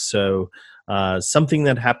week. So something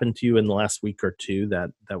that happened to you in the last week or two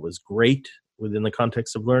that was great within the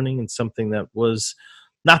context of learning, and something that was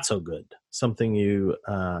not so good, something you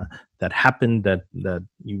that happened that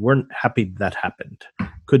you weren't happy that happened.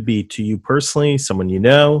 Could be to you personally, someone you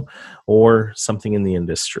know, or something in the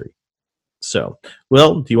industry. So,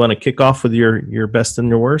 Will, do you want to kick off with your best and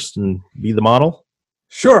your worst and be the model?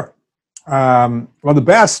 Sure. Well, the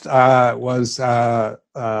best was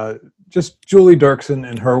just Julie Dirksen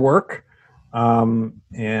and her work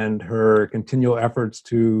and her continual efforts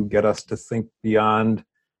to get us to think beyond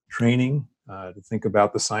training, to think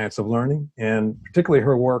about the science of learning, and particularly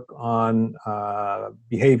her work on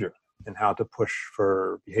behavior and how to push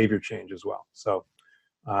for behavior change as well. So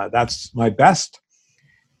that's my best.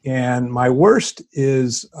 And my worst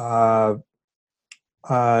is, I'll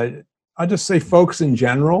just say folks in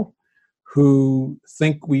general who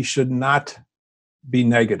think we should not be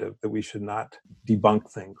negative, that we should not debunk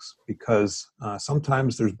things, because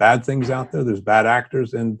sometimes there's bad things out there, there's bad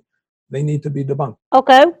actors, and they need to be debunked. I'll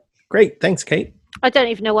go. Great. Thanks, Kate. I don't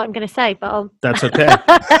even know what I'm going to say, but I'll... That's okay.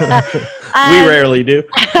 We rarely do.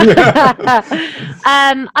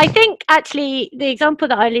 I think actually the example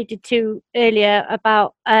that I alluded to earlier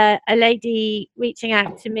about a lady reaching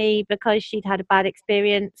out to me because she'd had a bad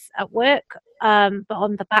experience at work, but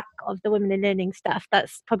on the back of the Women in Learning stuff,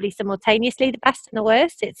 that's probably simultaneously the best and the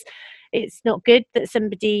worst. It's not good that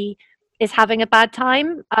somebody is having a bad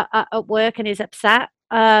time at work and is upset.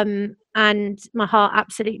 And my heart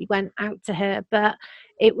absolutely went out to her, but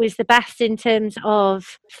it was the best in terms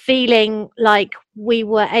of feeling like we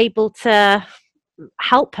were able to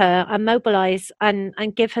help her and mobilize and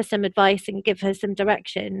give her some advice and give her some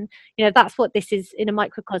direction. That's what this is in a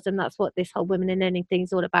microcosm. That's what this whole Women in Learning thing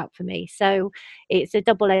is all about for me. So it's a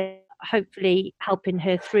double A. Hopefully helping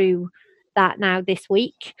her through that now this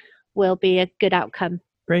week will be a good outcome.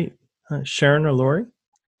 Great. Sharon or Laurie?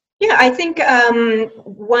 Yeah, I think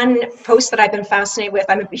one post that I've been fascinated with,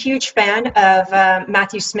 I'm a huge fan of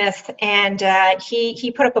Matthew Smith, and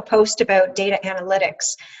he put up a post about data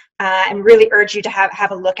analytics, and really urge you to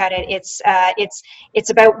have a look at it. It's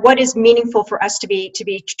about what is meaningful for us to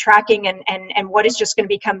be tracking, and what is just going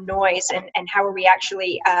to become noise, and how are we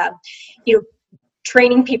actually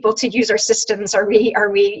training people to use our systems? Are we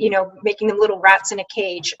making them little rats in a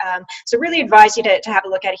cage? So really advise you to have a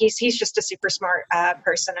look at it. He's just a super smart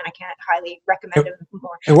person, and I can't highly recommend him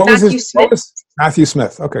more. And what Matthew was Smith. Matthew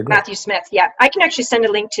Smith. Okay, great. Matthew Smith. Yeah, I can actually send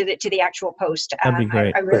a link to the actual post. That'd be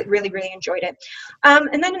great. I really enjoyed it.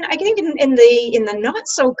 And then I think in the not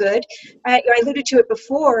so good, I alluded to it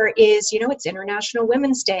before, is it's International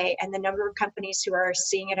Women's Day, and the number of companies who are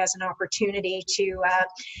seeing it as an opportunity to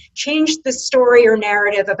change the story or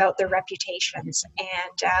narrative about their reputations,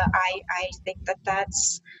 and I think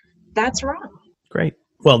that's wrong. Great.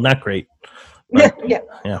 Well, not great. But,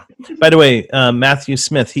 yeah. By the way, Matthew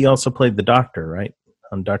Smith, he also played the Doctor, right?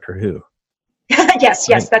 On Doctor Who. Yes,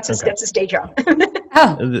 Right? that's his day job.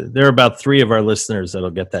 Oh, There are about 3 of our listeners that'll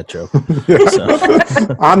get that joke.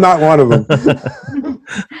 I'm not one of them.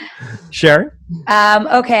 Sharon?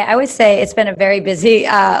 okay, I would say it's been a very busy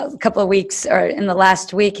couple of weeks, or in the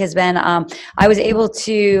last week has been, I was able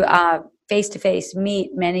to face-to-face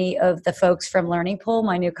meet many of the folks from Learning Pool,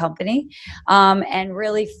 my new company, and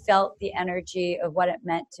really felt the energy of what it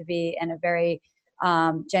meant to be in a very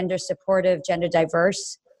gender supportive, gender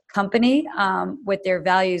diverse company with their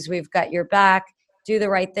values. We've got your back, do the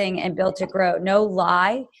right thing, and build to grow. No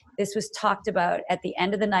lie, this was talked about at the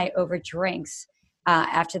end of the night over drinks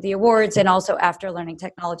after the awards and also after Learning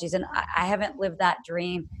Technologies. And I haven't lived that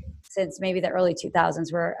dream since maybe the early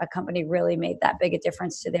 2000s, where a company really made that big a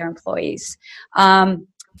difference to their employees. And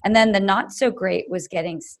then the not so great was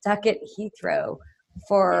getting stuck at Heathrow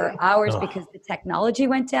for hours because the technology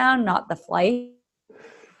went down, not the flight.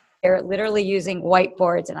 They're literally using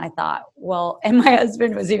whiteboards. And I thought, well, and my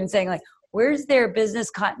husband was even saying, like, where's their business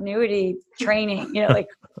continuity training?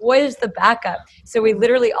 What is the backup? So we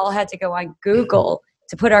literally all had to go on Google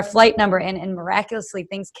to put our flight number in, and miraculously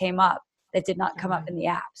things came up that did not come up in the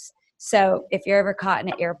apps. So if you're ever caught in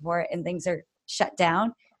an airport and things are shut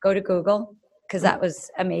down, go to Google, because that was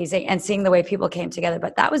amazing. And seeing the way people came together,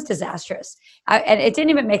 but that was disastrous. And it didn't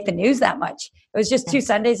even make the news that much. It was just 2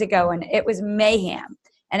 Sundays ago, and it was mayhem.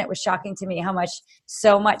 And it was shocking to me how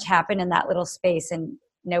so much happened in that little space, and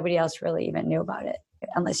nobody else really even knew about it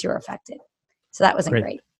unless you were affected. So that wasn't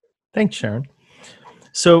great. Thanks, Sharon.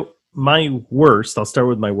 So my worst, I'll start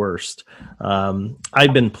with my worst.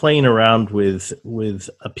 I've been playing around with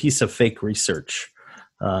a piece of fake research.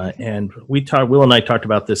 And Will and I talked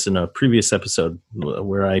about this in a previous episode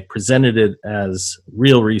where I presented it as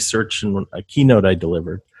real research in a keynote I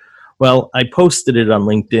delivered. Well, I posted it on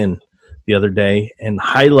LinkedIn the other day and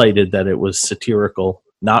highlighted that it was satirical,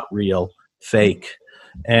 not real, fake.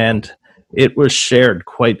 And it was shared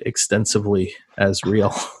quite extensively as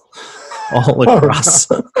real all across.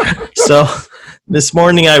 So this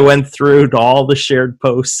morning I went through to all the shared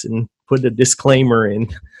posts and put a disclaimer in.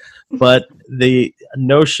 But the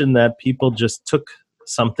notion that people just took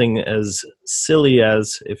something as silly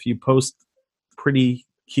as, if you post pretty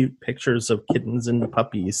cute pictures of kittens and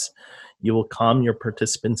puppies, you will calm your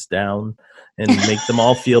participants down and make them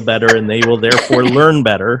all feel better, and they will therefore learn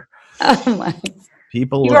better. Oh my. You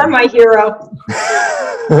are my hero.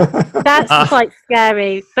 That's quite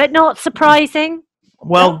scary, but not surprising.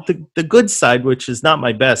 Well, the good side, which is not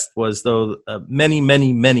my best, was though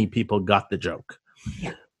many people got the joke.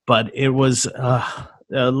 Yeah. But it was a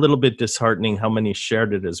little bit disheartening how many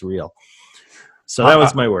shared it as real. So that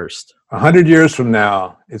was my worst. 100 years from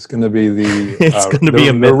now, it's going to be the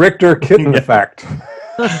the Richter kitten effect.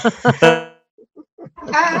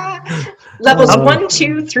 Levels 1,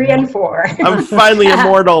 2, 3, and 4. I'm finally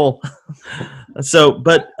immortal. So,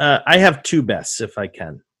 but I have 2 bests if I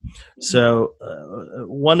can. So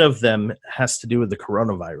one of them has to do with the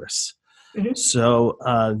coronavirus. Mm-hmm. So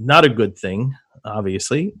not a good thing,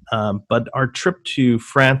 obviously. But our trip to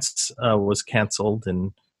France was canceled,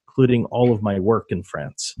 including all of my work in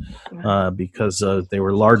France, because they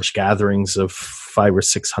were large gatherings of 500 or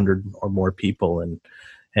 600 or more people.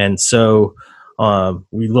 And so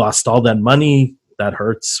we lost all that money. That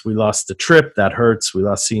hurts. We lost the trip. That hurts. We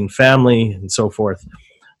lost seeing family and so forth.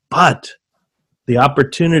 But the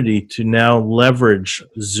opportunity to now leverage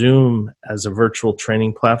Zoom as a virtual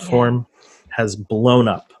training platform has blown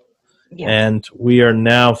up. Yeah. And we are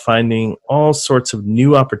now finding all sorts of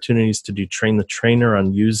new opportunities to do train the trainer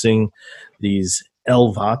on using these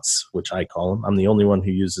LVOTs, which I call them. I'm the only one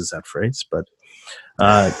who uses that phrase, but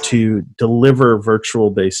to deliver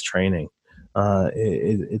virtual-based training.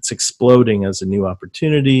 It's exploding as a new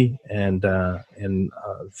opportunity, and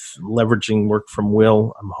leveraging work from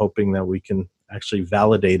Will, I'm hoping that we can actually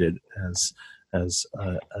validate it as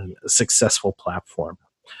a successful platform.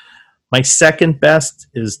 My second best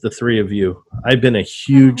is the 3 of you. I've been a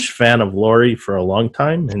huge fan of Lori for a long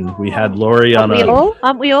time, and we had Lori on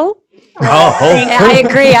Aren't we all? I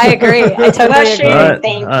agree. I totally Blushing. agree.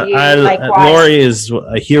 Thank you. Likewise. Lori is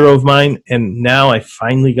a hero of mine, and now I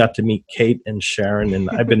finally got to meet Kate and Sharon, and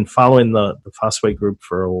I've been following the Fosway group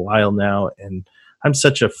for a while now, and I'm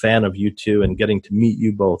such a fan of you two, and getting to meet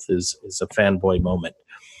you both is a fanboy moment.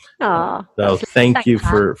 Aw, So thank you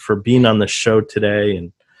for being on the show today,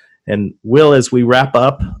 and Will, as we wrap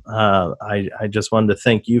up, I just wanted to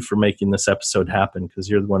thank you for making this episode happen, because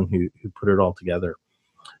you're the one who put it all together.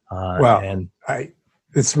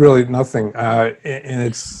 It's really nothing, and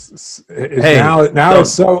it's Hey, now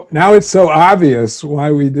it's so obvious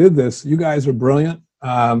why we did this. You guys are brilliant,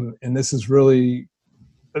 and this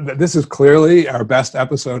is clearly our best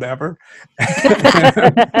episode ever.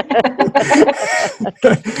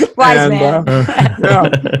 Wise man.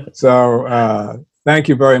 So thank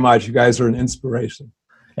you very much. You guys are an inspiration.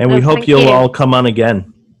 And we No, hope thank you'll you. all come on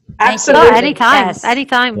again. Absolutely. Oh, anytime. Yes.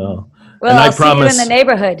 Anytime. So, Well, and I I'll see you in promise- the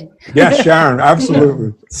neighborhood. Yes, Sharon,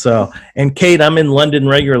 absolutely. So, and Kate, I'm in London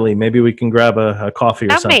regularly. Maybe we can grab a coffee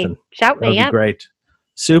or Shout something. me. Shout That'd me. be Yeah. great.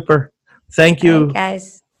 Super. Thank All you. right,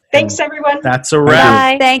 guys. Thanks, everyone. That's a wrap.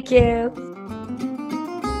 Bye. Thank you.